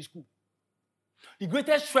meet in the school. The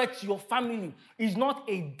greatest threat to your family is not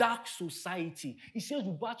a dark society. It says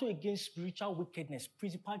we battle against spiritual wickedness,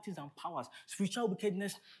 principalities and powers, spiritual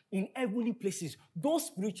wickedness in heavenly places. Those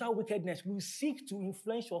spiritual wickedness will seek to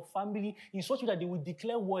influence your family in such a way that they will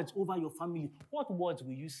declare words over your family. What words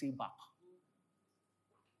will you say back?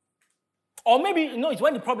 Or maybe, it's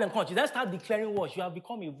when the problem comes. You then start declaring words. You have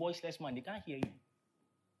become a voiceless man. They can't hear you.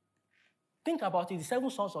 Think about it. The 7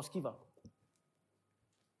 sons of Sceva.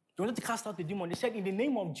 They wanted to cast out the demon. They said, in the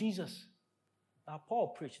name of Jesus, that Paul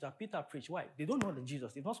preached, that Peter preached. Why? They don't know the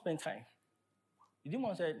Jesus. They don't spend time. The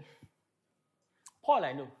demon said, Paul,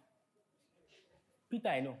 I know. Peter,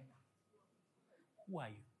 I know. Who are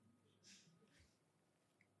you?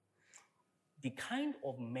 The kind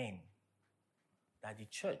of men that the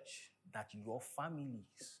church, that your families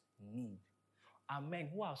need are men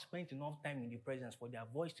who have spent enough time in the presence for their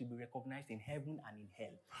voice to be recognized in heaven and in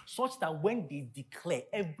hell, such that when they declare,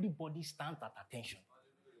 everybody stands at attention.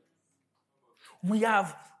 We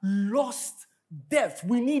have lost depth.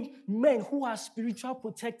 We need men who are spiritual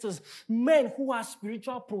protectors, men who are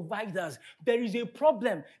spiritual providers. There is a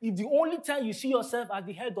problem if the only time you see yourself as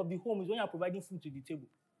the head of the home is when you're providing food to the table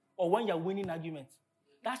or when you're winning arguments.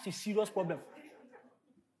 That's a serious problem.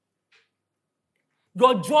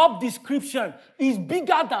 Your job description is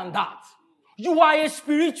bigger than that. You are a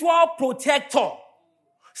spiritual protector.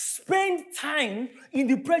 Spend time in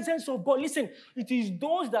the presence of God. Listen, it is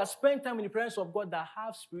those that spend time in the presence of God that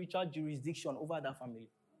have spiritual jurisdiction over that family.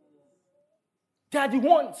 They are the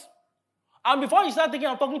ones. And before you start thinking,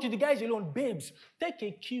 I'm talking to the guys alone, babes, take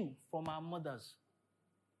a cue from our mothers.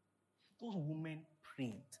 Those women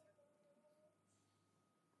prayed.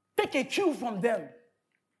 Take a cue from them.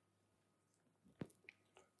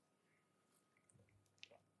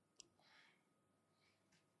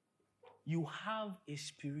 You have a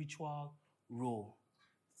spiritual role.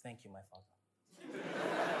 Thank you, my Father.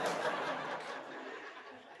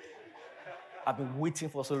 I've been waiting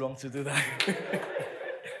for so long to do that.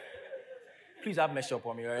 Please have mercy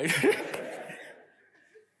upon me, right?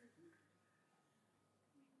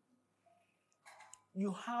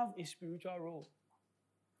 You have a spiritual role.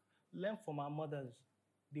 Learn from our mothers.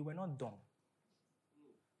 They were not dumb.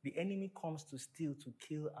 The enemy comes to steal, to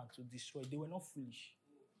kill, and to destroy. They were not foolish.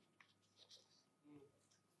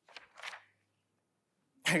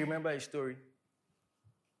 I remember a story.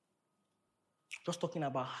 Just talking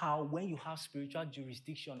about how when you have spiritual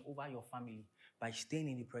jurisdiction over your family by staying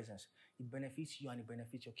in the presence, it benefits you and it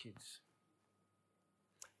benefits your kids.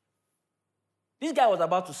 This guy was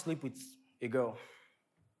about to sleep with a girl.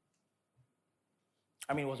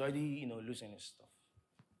 I mean, he was already, losing his stuff.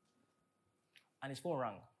 And his phone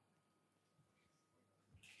rang.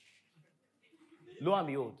 Lo and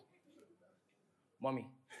behold, mommy,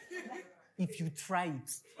 if you try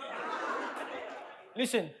it.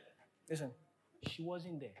 Listen. She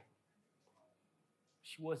wasn't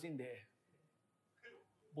there.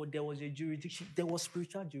 But there was a jurisdiction. There was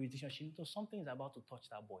spiritual jurisdiction. She knew something is about to touch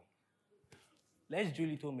that boy. Let's drill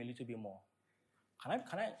it home a little bit more. Can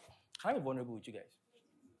I be vulnerable with you guys?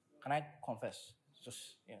 Can I confess?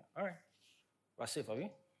 Just, all right. We're safe, are we?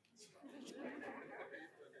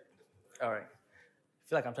 All right. I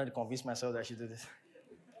feel like I'm trying to convince myself that I should do this.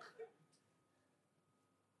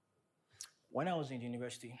 When I was in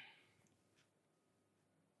university,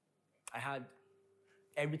 I had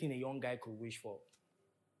everything a young guy could wish for,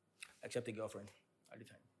 except a girlfriend at the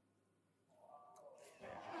time.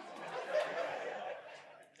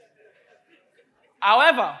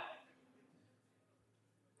 However,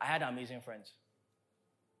 I had amazing friends.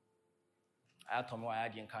 I had Tomo, I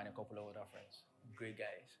had Yinka, and a couple of other friends. Great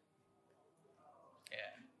guys.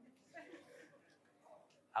 Yeah.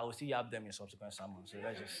 I will still yab them in subsequent sermons, so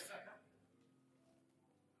let's just...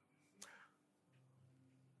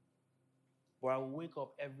 But I will wake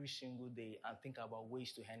up every single day and think about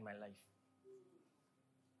ways to end my life.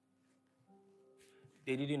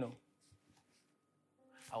 They didn't know.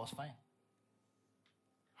 I was fine.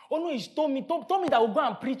 Oh no, he told me that I will go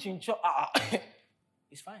and preach in church.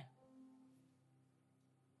 It's fine.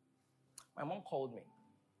 My mom called me.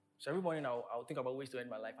 So every morning I'll think about ways to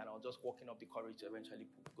end my life and I'll just walking up the courage to eventually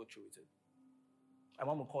go through with it. My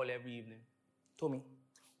mom will call every evening. Tommy,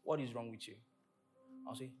 what is wrong with you?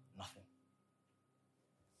 I'll say, nothing.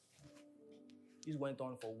 This went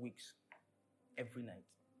on for weeks, every night.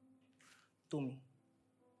 Tommy,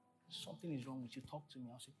 something is wrong with you. Talk to me.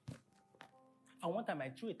 I'll say, and one time I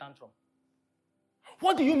threw a tantrum.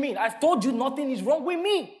 What do you mean? I've told you nothing is wrong with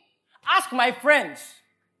me. Ask my friends.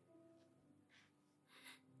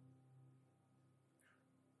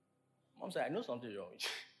 Mom said, I know something is wrong with you.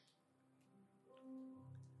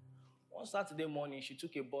 One Saturday morning, she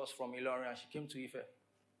took a bus from Ilorin and she came to Ife.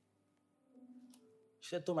 She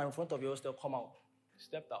said, Tom, I'm in front of your hostel, come out. I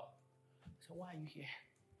stepped out. I said, why are you here?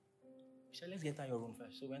 She said, let's get out your room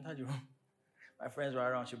first. So we entered the room. My friends were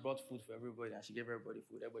around. She brought food for everybody and she gave everybody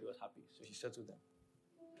food. Everybody was happy. So she settled them.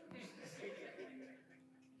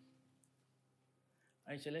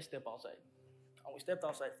 And she said, let's step outside. And we stepped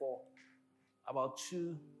outside for about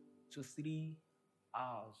 2 to 3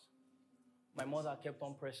 hours. My mother kept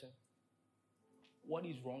on pressing. What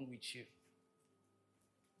is wrong with you?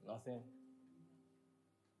 Nothing.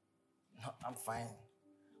 No, I'm fine.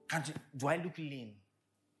 Do I look lean?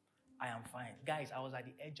 I am fine. Guys, I was at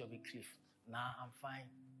the edge of a cliff. Nah, I'm fine.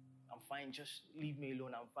 I'm fine. Just leave me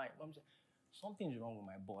alone. I'm fine. Mom said, something's wrong with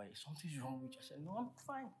my boy. Something's wrong with you. I said, no, I'm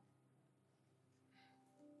fine.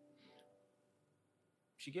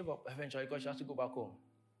 She gave up eventually because she has to go back home.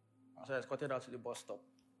 So I escorted her to the bus stop.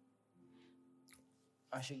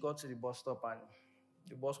 And she got to the bus stop and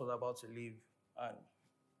the bus was about to leave. And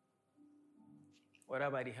whether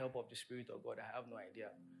by the help of the Spirit of God, I have no idea,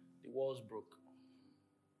 the walls broke.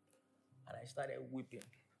 And I started weeping.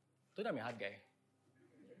 I told them I'm a hard guy.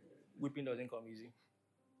 Weeping doesn't come easy.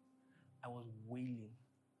 I was wailing.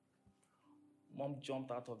 Mom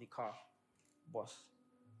jumped out of the bus.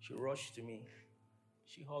 She rushed to me.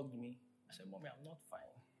 She hugged me. I said, Mommy, I'm not fine.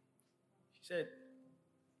 She said,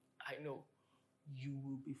 I know. You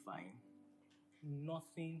will be fine.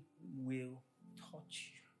 Nothing will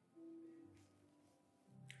touch you.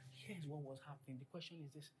 Here's what was happening. The question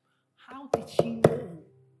is this. How did she know?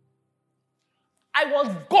 I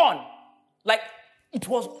was gone. Like, it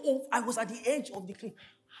was over. I was at the edge of the cliff.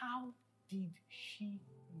 How did she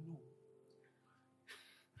know?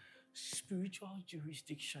 Spiritual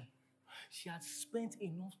jurisdiction. She had spent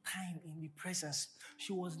enough time in the presence.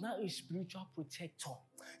 She was now a spiritual protector.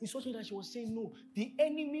 In such a way that she was saying, no, the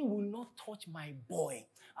enemy will not touch my boy.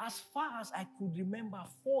 As far as I could remember,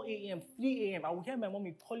 4 a.m., 3 a.m., I would hear my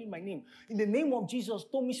mommy calling my name. In the name of Jesus,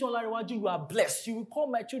 Tomisin Olanrewaju, you are blessed. You will call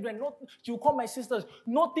my children, you will call my sisters.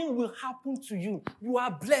 Nothing will happen to you. You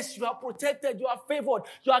are blessed. You are protected. You are favored.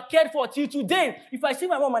 You are cared for till today. If I see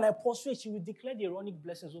my mom and I prostrate, she will declare the ironic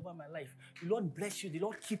blessings over my life. The Lord bless you. The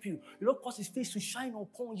Lord keep you. The Lord cause his face to shine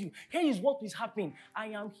upon you. Here is what is happening. I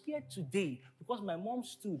am here today because my mom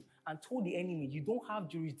stood and told the enemy, you don't have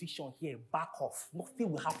jurisdiction here. Back off.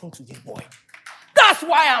 Nothing will happen to this boy. That's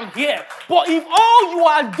why I'm here. But if all you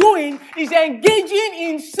are doing is engaging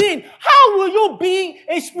in sin, how will you be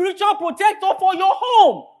a spiritual protector for your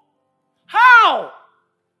home? How?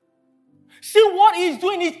 See, what he's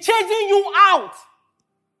doing is chasing you out.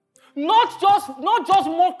 Not just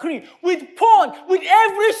mockery, with porn, with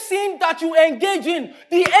every sin that you engage in.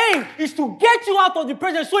 The aim is to get you out of the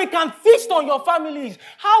presence so he can feast on your families.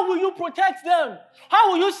 How will you protect them?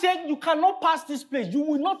 How will you say you cannot pass this place? You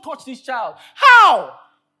will not touch this child. How?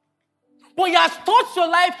 But he has touched your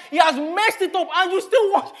life, he has messed it up, and you still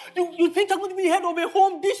want, you think you're going to be head of a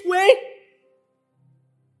home this way?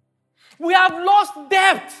 We have lost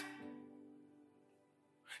depth.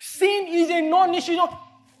 Sin is a non-issue.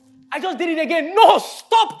 I just did it again. No,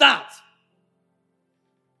 stop that.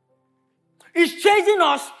 It's chasing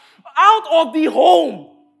us out of the home.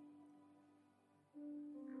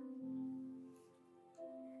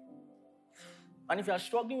 And if you are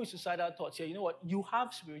struggling with suicidal thoughts here, you know what? You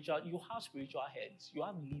have spiritual heads. You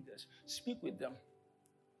have leaders. Speak with them.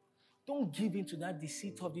 Don't give in to that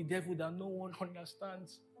deceit of the devil that no one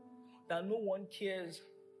understands, that no one cares.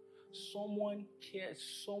 Someone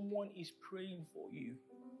cares. Someone is praying for you.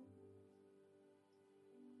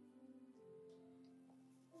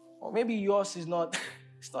 Or maybe yours is not,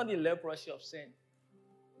 it's not the leprosy of sin.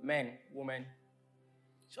 Men, women.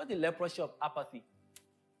 It's not the leprosy of apathy.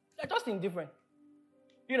 They're just indifferent.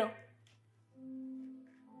 You know.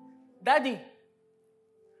 Daddy,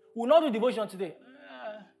 we'll not do devotion today.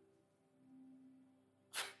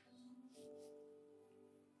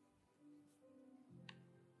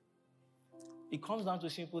 It comes down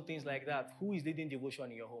to simple things like that. Who is leading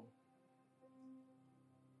devotion in your home?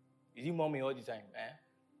 Is it mommy all the time?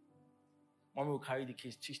 Mommy will carry the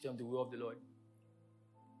kids, teach them the way of the Lord.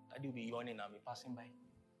 Daddy will be yawning and be passing by.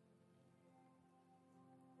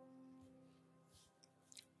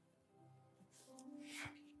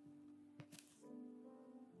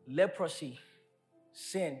 Leprosy,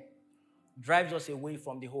 sin, drives us away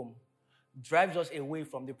from the home, drives us away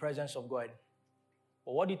from the presence of God.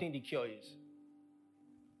 But what do you think the cure is?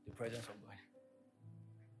 The presence of God.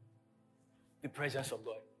 The presence of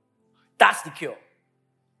God. That's the cure.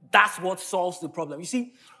 That's what solves the problem. You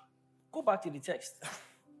see, go back to the text.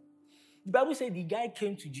 The Bible said the guy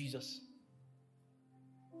came to Jesus.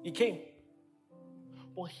 He came.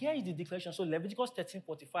 But here is the declaration. So Leviticus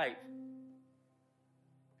 13:45.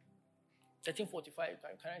 13:45.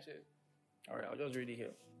 Can I say it? All right, I'll just read it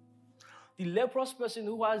here. The leprous person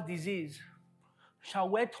who has disease shall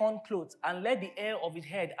wear torn clothes and let the hair of his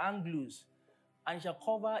head hang loose, and shall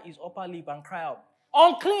cover his upper lip and cry out,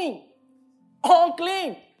 unclean,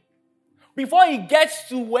 unclean. Before he gets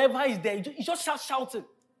to whoever is there, he just starts shouting.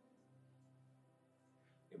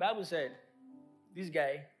 The Bible said, this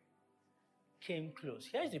guy came close.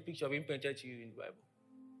 Here's the picture of him painted to you in the Bible.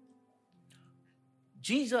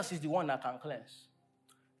 Jesus is the one that can cleanse.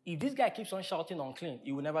 If this guy keeps on shouting unclean,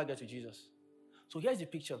 he will never get to Jesus. So here's the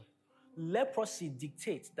picture. Leprosy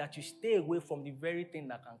dictates that you stay away from the very thing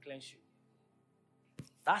that can cleanse you.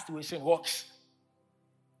 That's the way sin works.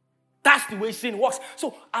 That's the way sin works.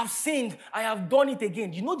 So I've sinned. I have done it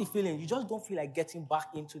again. You know the feeling. You just don't feel like getting back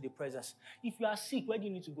into the presence. If you are sick, where do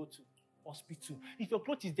you need to go to? Hospital. If your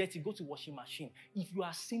clothes is dirty, go to washing machine. If you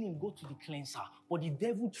are sinning, go to the cleanser. But the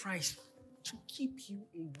devil tries to keep you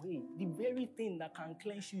away. The very thing that can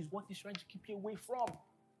cleanse you is what he's trying to keep you away from.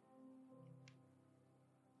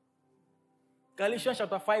 Galatians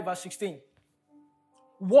chapter 5 verse 16.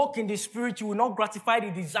 Walk in the spirit, you will not gratify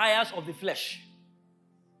the desires of the flesh.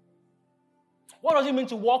 What does it mean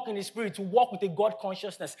to walk in the spirit? To walk with a God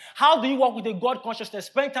consciousness. How do you walk with a God consciousness?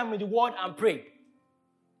 Spend time with the word and pray.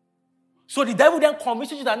 So the devil then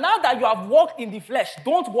convinces you that now that you have walked in the flesh,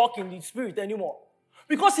 don't walk in the spirit anymore.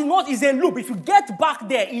 Because he knows it's a loop. If you get back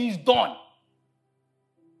there, he is done.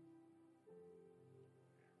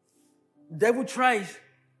 The devil tries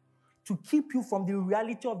to keep you from the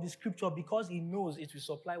reality of the scripture because he knows it will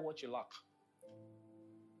supply what you lack.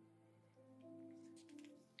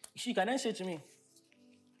 You can then say to me,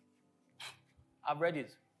 I've read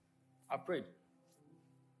it. I've prayed.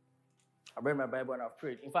 I've read my Bible and I've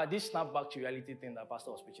prayed. In fact, this snap back to reality thing that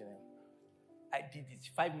Pastor was preaching in, I did it.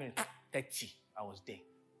 5 minutes, 30, I was there.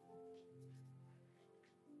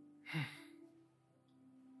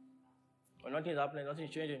 But nothing is happening, nothing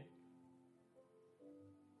is changing.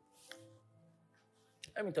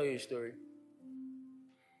 Let me tell you a story.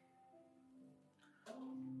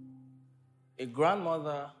 A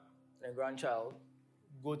grandmother and a grandchild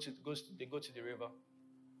go to the river.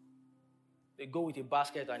 They go with a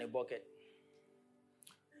basket and a bucket.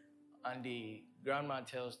 And the grandma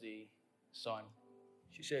tells the son,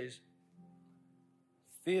 she says,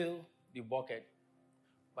 fill the bucket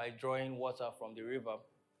by drawing water from the river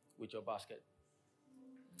with your basket.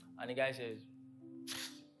 And the guy says,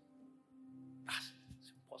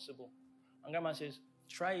 it's impossible. And grandma says,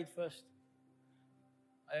 try it first.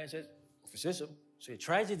 And he says, if you say so. So he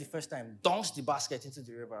tries it the first time, dunks the basket into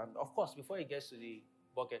the river. And of course, before he gets to the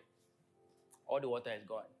bucket, all the water is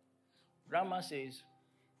gone. Grandma says,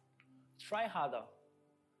 try harder,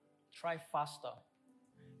 try faster,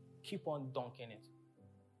 keep on dunking it.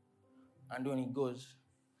 And when he goes,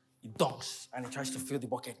 he dunks and he tries to fill the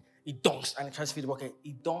bucket. He dunks and he tries to fill the bucket.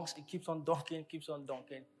 He dunks, he keeps on dunking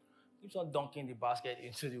the basket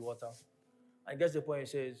into the water. And gets to the point he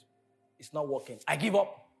says, it's not working. I give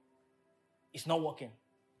up. It's not working.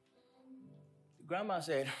 The grandma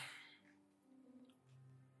said,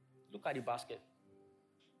 look at the basket.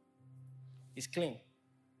 It's clean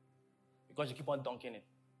because you keep on dunking it.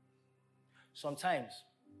 Sometimes,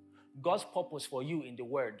 God's purpose for you in the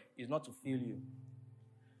word is not to fill you.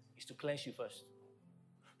 It's to cleanse you first.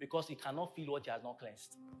 Because he cannot fill what he has not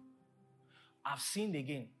cleansed. I've sinned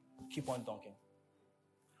again. Keep on dunking.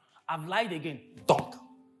 I've lied again. Dunk.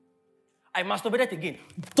 I masturbated again.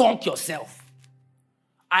 Dunk yourself.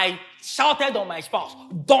 I shouted on my spouse.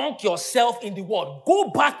 Dunk yourself in the word.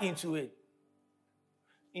 Go back into it.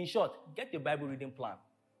 In short, get the Bible reading plan.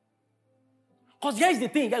 Because here's the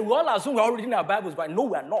thing. We all assume we're all reading our Bibles, but no,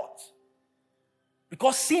 we're not.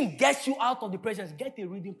 Because sin gets you out of the presence. Get a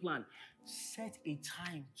reading plan. Set a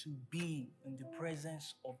time to be in the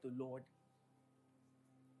presence of the Lord.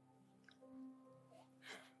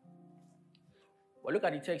 But look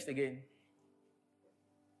at the text again.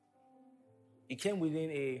 It came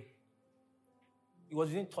it was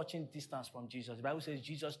within touching distance from Jesus. The Bible says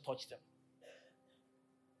Jesus touched him.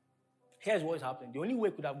 Here's what is happening. The only way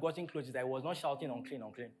he could have gotten close is that he was not shouting unclean,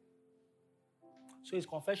 unclean. So his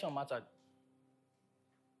confession mattered.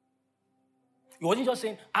 He wasn't just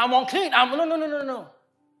saying, I'm unclean. No.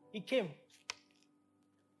 He came.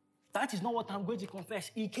 That is not what I'm going to confess.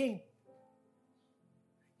 He came.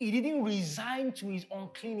 He didn't resign to his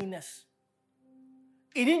uncleanliness.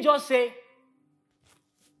 He didn't just say,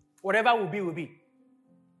 whatever will be, will be.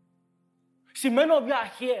 See, many of you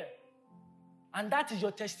are here, and that is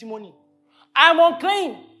your testimony. I'm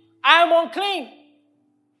unclean. I'm unclean.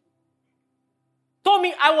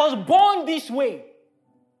 Tommy, I was born this way.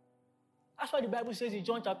 That's why the Bible says in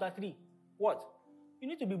John chapter 3, what? You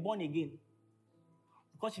need to be born again.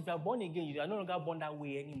 Because if you are born again, you are no longer born that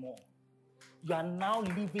way anymore. You are now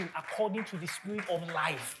living according to the spirit of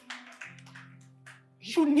life.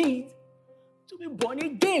 You need to be born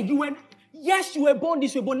again. You were born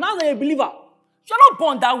this way, but now that you're a believer, you're not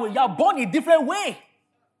born that way. You're born a different way.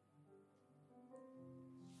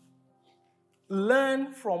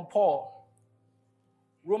 Learn from Paul.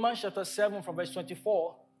 Romans chapter 7 from verse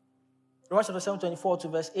 24. Romans chapter 7, 24 to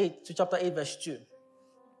verse 8 to chapter 8, verse 2.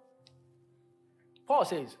 Paul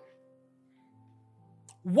says,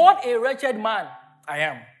 what a wretched man I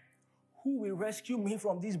am. Who will rescue me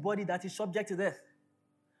from this body that is subject to death?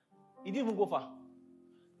 He didn't even go far.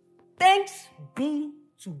 Thanks be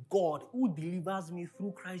to God who delivers me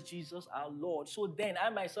through Christ Jesus our Lord. So then, I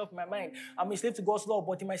myself, in my mind, I'm a slave to God's law,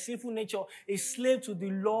 but in my sinful nature, a slave to the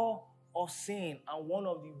law of sin. And one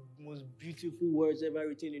of the most beautiful words ever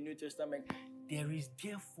written in the New Testament, there is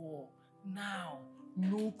therefore now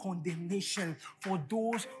no condemnation for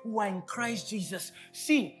those who are in Christ Jesus.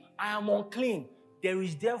 See, I am unclean. There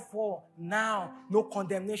is therefore now no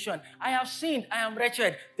condemnation. I have sinned. I am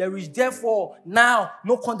wretched. There is therefore now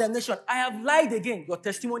no condemnation. I have lied again. Your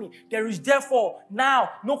testimony. There is therefore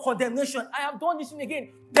now no condemnation. I have done this thing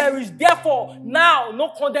again. There is therefore now no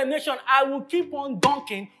condemnation. I will keep on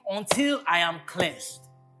dunking until I am cleansed.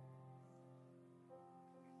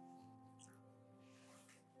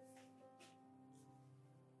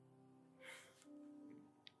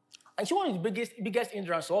 And so one of the biggest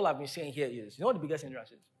hindrance all I've been saying here is, you know what the biggest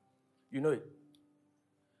hindrance is? You know it.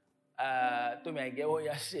 Tommy, I get what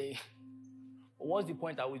you're saying. But what's the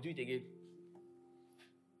point? I will do it again.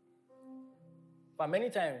 But many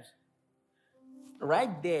times,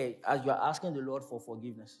 right there, as you are asking the Lord for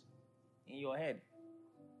forgiveness, in your head,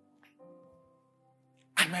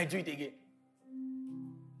 I might do it again.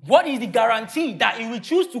 What is the guarantee that He will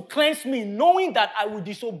choose to cleanse me, knowing that I will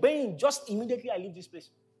disobey Him just immediately I leave this place?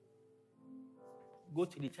 Go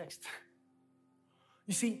to the text.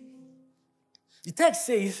 You see, the text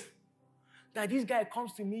says that this guy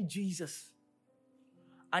comes to meet Jesus.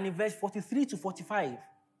 And in verse 43 to 45, I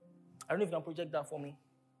don't know if you can project that for me.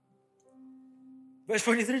 Verse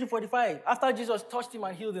 43 to 45, after Jesus touched him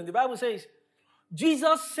and healed him, the Bible says,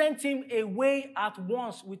 Jesus sent him away at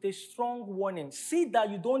once with a strong warning. See that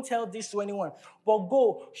you don't tell this to anyone, but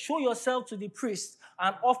go, show yourself to the priest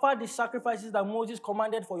and offer the sacrifices that Moses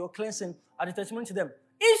commanded for your cleansing as a testimony to them.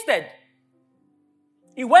 Instead,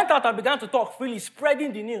 he went out and began to talk freely,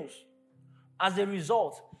 spreading the news. As a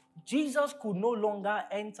result, Jesus could no longer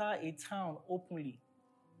enter a town openly,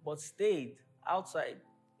 but stayed outside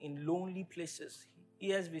in lonely places.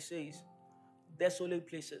 ESV says, desolate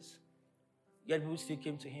places. Yet people still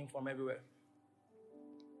came to him from everywhere.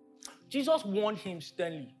 Jesus warned him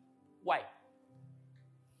sternly. Why?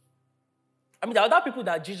 I mean, there are other people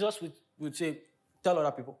that Jesus would say, tell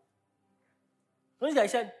other people. Notice that he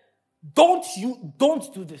said, don't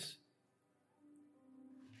do this.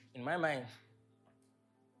 In my mind,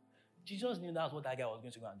 Jesus knew that's what that guy was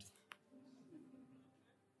going to go and do.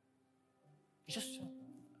 He just,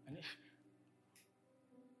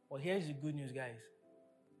 well, here's the good news, guys.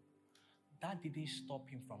 That didn't stop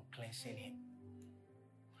him from cleansing him.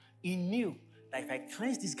 He knew that if I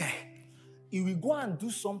cleanse this guy, he will go and do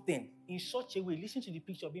something in such a way. Listen to the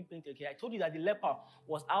picture being painted here. I told you that the leper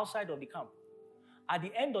was outside of the camp. At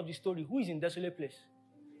the end of the story, who is in desolate place?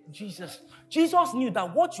 Jesus. Jesus knew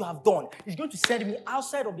that what you have done is going to send me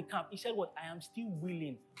outside of the camp. He said, what? I am still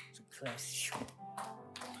willing to cleanse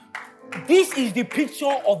you. This is the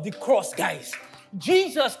picture of the cross, guys.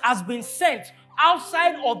 Jesus has been sent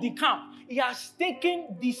outside of the camp. He has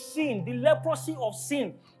taken the sin, the leprosy of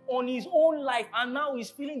sin, on his own life, and now he's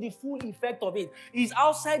feeling the full effect of it. He's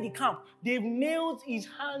outside the camp. They've nailed his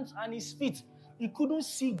hands and his feet. He couldn't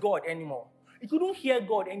see God anymore. He couldn't hear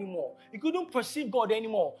God anymore. He couldn't perceive God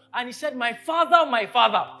anymore. And he said, my Father,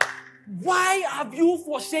 why have you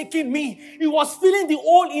forsaken me? He was feeling the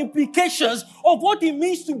whole implications of what it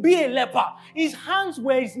means to be a leper. His hands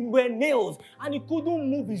were nailed and he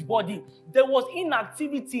couldn't move his body. There was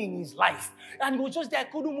inactivity in his life. And he was just there,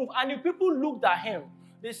 couldn't move. And the people looked at him.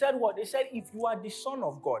 They said what? They said, if you are the Son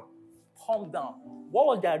of God, come down. What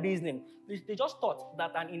was their reasoning? They just thought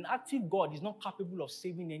that an inactive God is not capable of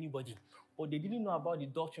saving anybody. But they didn't know about the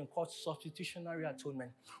doctrine called substitutionary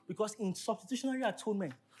atonement. Because in substitutionary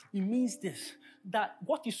atonement, it means this, that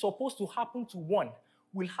what is supposed to happen to one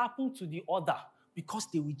will happen to the other because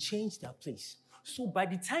they will change their place. So by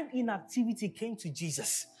the time inactivity came to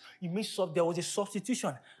Jesus, it means there was a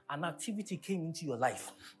substitution and activity came into your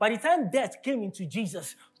life. By the time death came into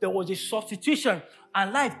Jesus, there was a substitution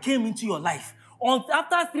and life came into your life.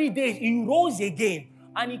 After 3 days, he rose again.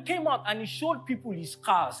 And he came out and he showed people his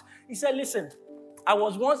scars. He said, listen, I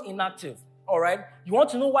was once inactive, all right? You want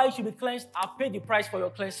to know why you should be cleansed? I've paid the price for your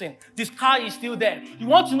cleansing. The scar is still there. You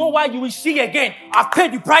want to know why you will see again? I've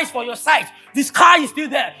paid the price for your sight. The scar is still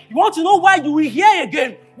there. You want to know why you will hear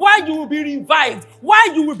again? Why you will be revived? Why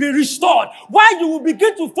you will be restored? Why you will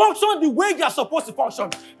begin to function the way you are supposed to function?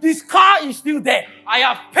 The scar is still there. I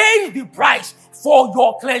have paid the price for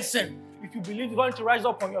your cleansing. If you believe, you're going to rise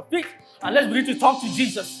up on your feet and let's begin to talk to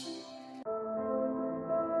Jesus.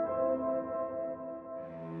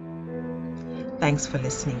 Thanks for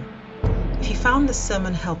listening. If you found this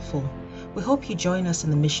sermon helpful, we hope you join us in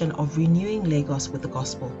the mission of renewing Lagos with the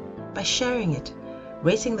gospel. by sharing it,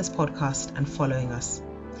 rating this podcast, and following us.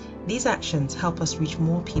 These actions help us reach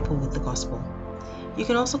more people with the gospel. You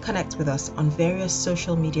can also connect with us on various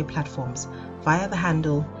social media platforms via the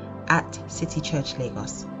handle @City Church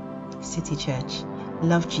Lagos. City Church,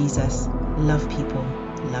 love Jesus, love people,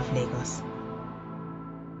 love Lagos.